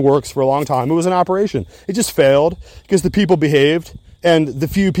was in the works for a long time. It was an operation. It just failed because the people behaved. And the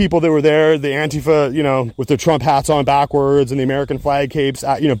few people that were there, the Antifa, with their Trump hats on backwards and the American flag capes,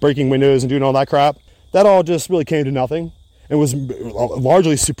 breaking windows and doing all that crap, that all just really came to nothing. It was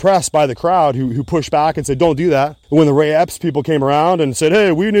largely suppressed by the crowd who pushed back and said, don't do that. And when the Ray Epps people came around and said,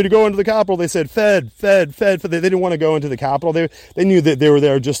 hey, we need to go into the Capitol, they said, Fed. They didn't want to go into the Capitol. They knew that they were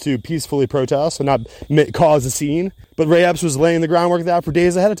there just to peacefully protest and not cause a scene. But Ray Epps was laying the groundwork of that for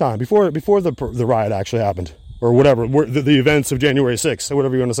days ahead of time, before the riot actually happened. Or whatever, the events of January 6th, or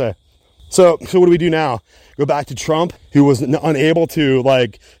whatever you want to say. So what do we do now? Go back to Trump, who was unable to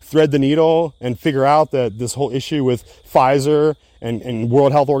thread the needle and figure out that this whole issue with Pfizer and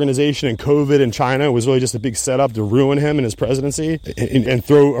World Health Organization and COVID and China was really just a big setup to ruin him and his presidency and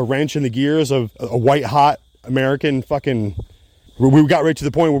throw a wrench in the gears of a white hot American fucking. We got right to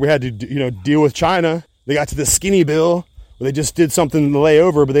the point where we had to deal with China. They got to the skinny bill. They just did something to lay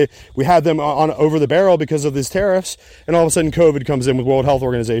over, but we had them on over the barrel because of these tariffs, and all of a sudden COVID comes in with World Health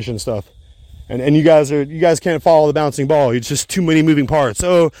Organization stuff. And you guys can't follow the bouncing ball. It's just too many moving parts.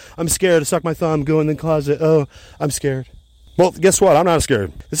 Oh, I'm scared to suck my thumb, go in the closet. Oh, I'm scared. Well, guess what? I'm not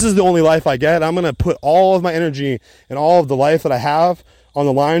scared. This is the only life I get. I'm going to put all of my energy and all of the life that I have on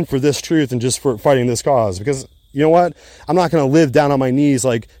the line for this truth and just for fighting this cause. Because you know what? I'm not going to live down on my knees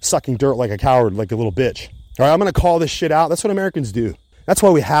sucking dirt like a coward, like a little bitch. All right, I'm going to call this shit out. That's what Americans do. That's why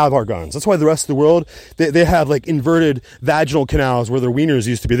we have our guns. That's why the rest of the world, they have inverted vaginal canals where their wieners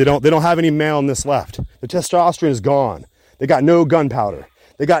used to be. They don't have any maleness left. The testosterone is gone. They got no gunpowder.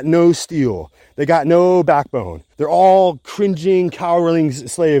 They got no steel. They got no backbone. They're all cringing, cowering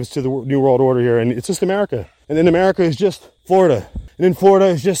slaves to the New World Order here. And it's just America. And then America is just Florida. And in Florida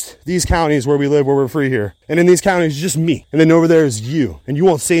is just these counties where we live, where we're free here. And in these counties, it's just me. And then over there is you. And you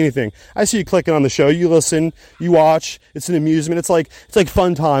won't say anything. I see you clicking on the show. You listen. You watch. It's an amusement. It's like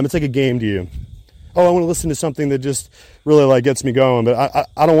fun time. It's like a game to you. Oh, I want to listen to something that just really gets me going. But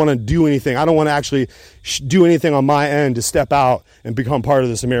I don't want to do anything. I don't want to actually do anything on my end to step out and become part of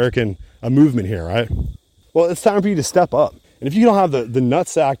this American movement here, right? Well, it's time for you to step up. And if you don't have the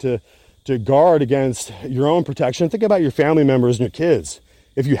nutsack to guard against your own protection, think about your family members and your kids.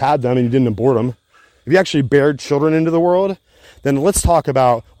 If you had them and you didn't abort them, if you actually bared children into the world, then let's talk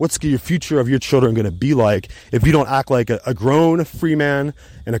about what's the future of your children going to be like if you don't act like a grown free man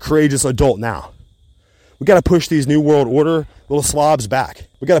and a courageous adult now. We got to push these New World Order little slobs back.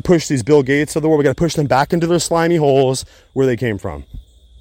 We got to push these Bill Gates of the world. We got to push them back into their slimy holes where they came from.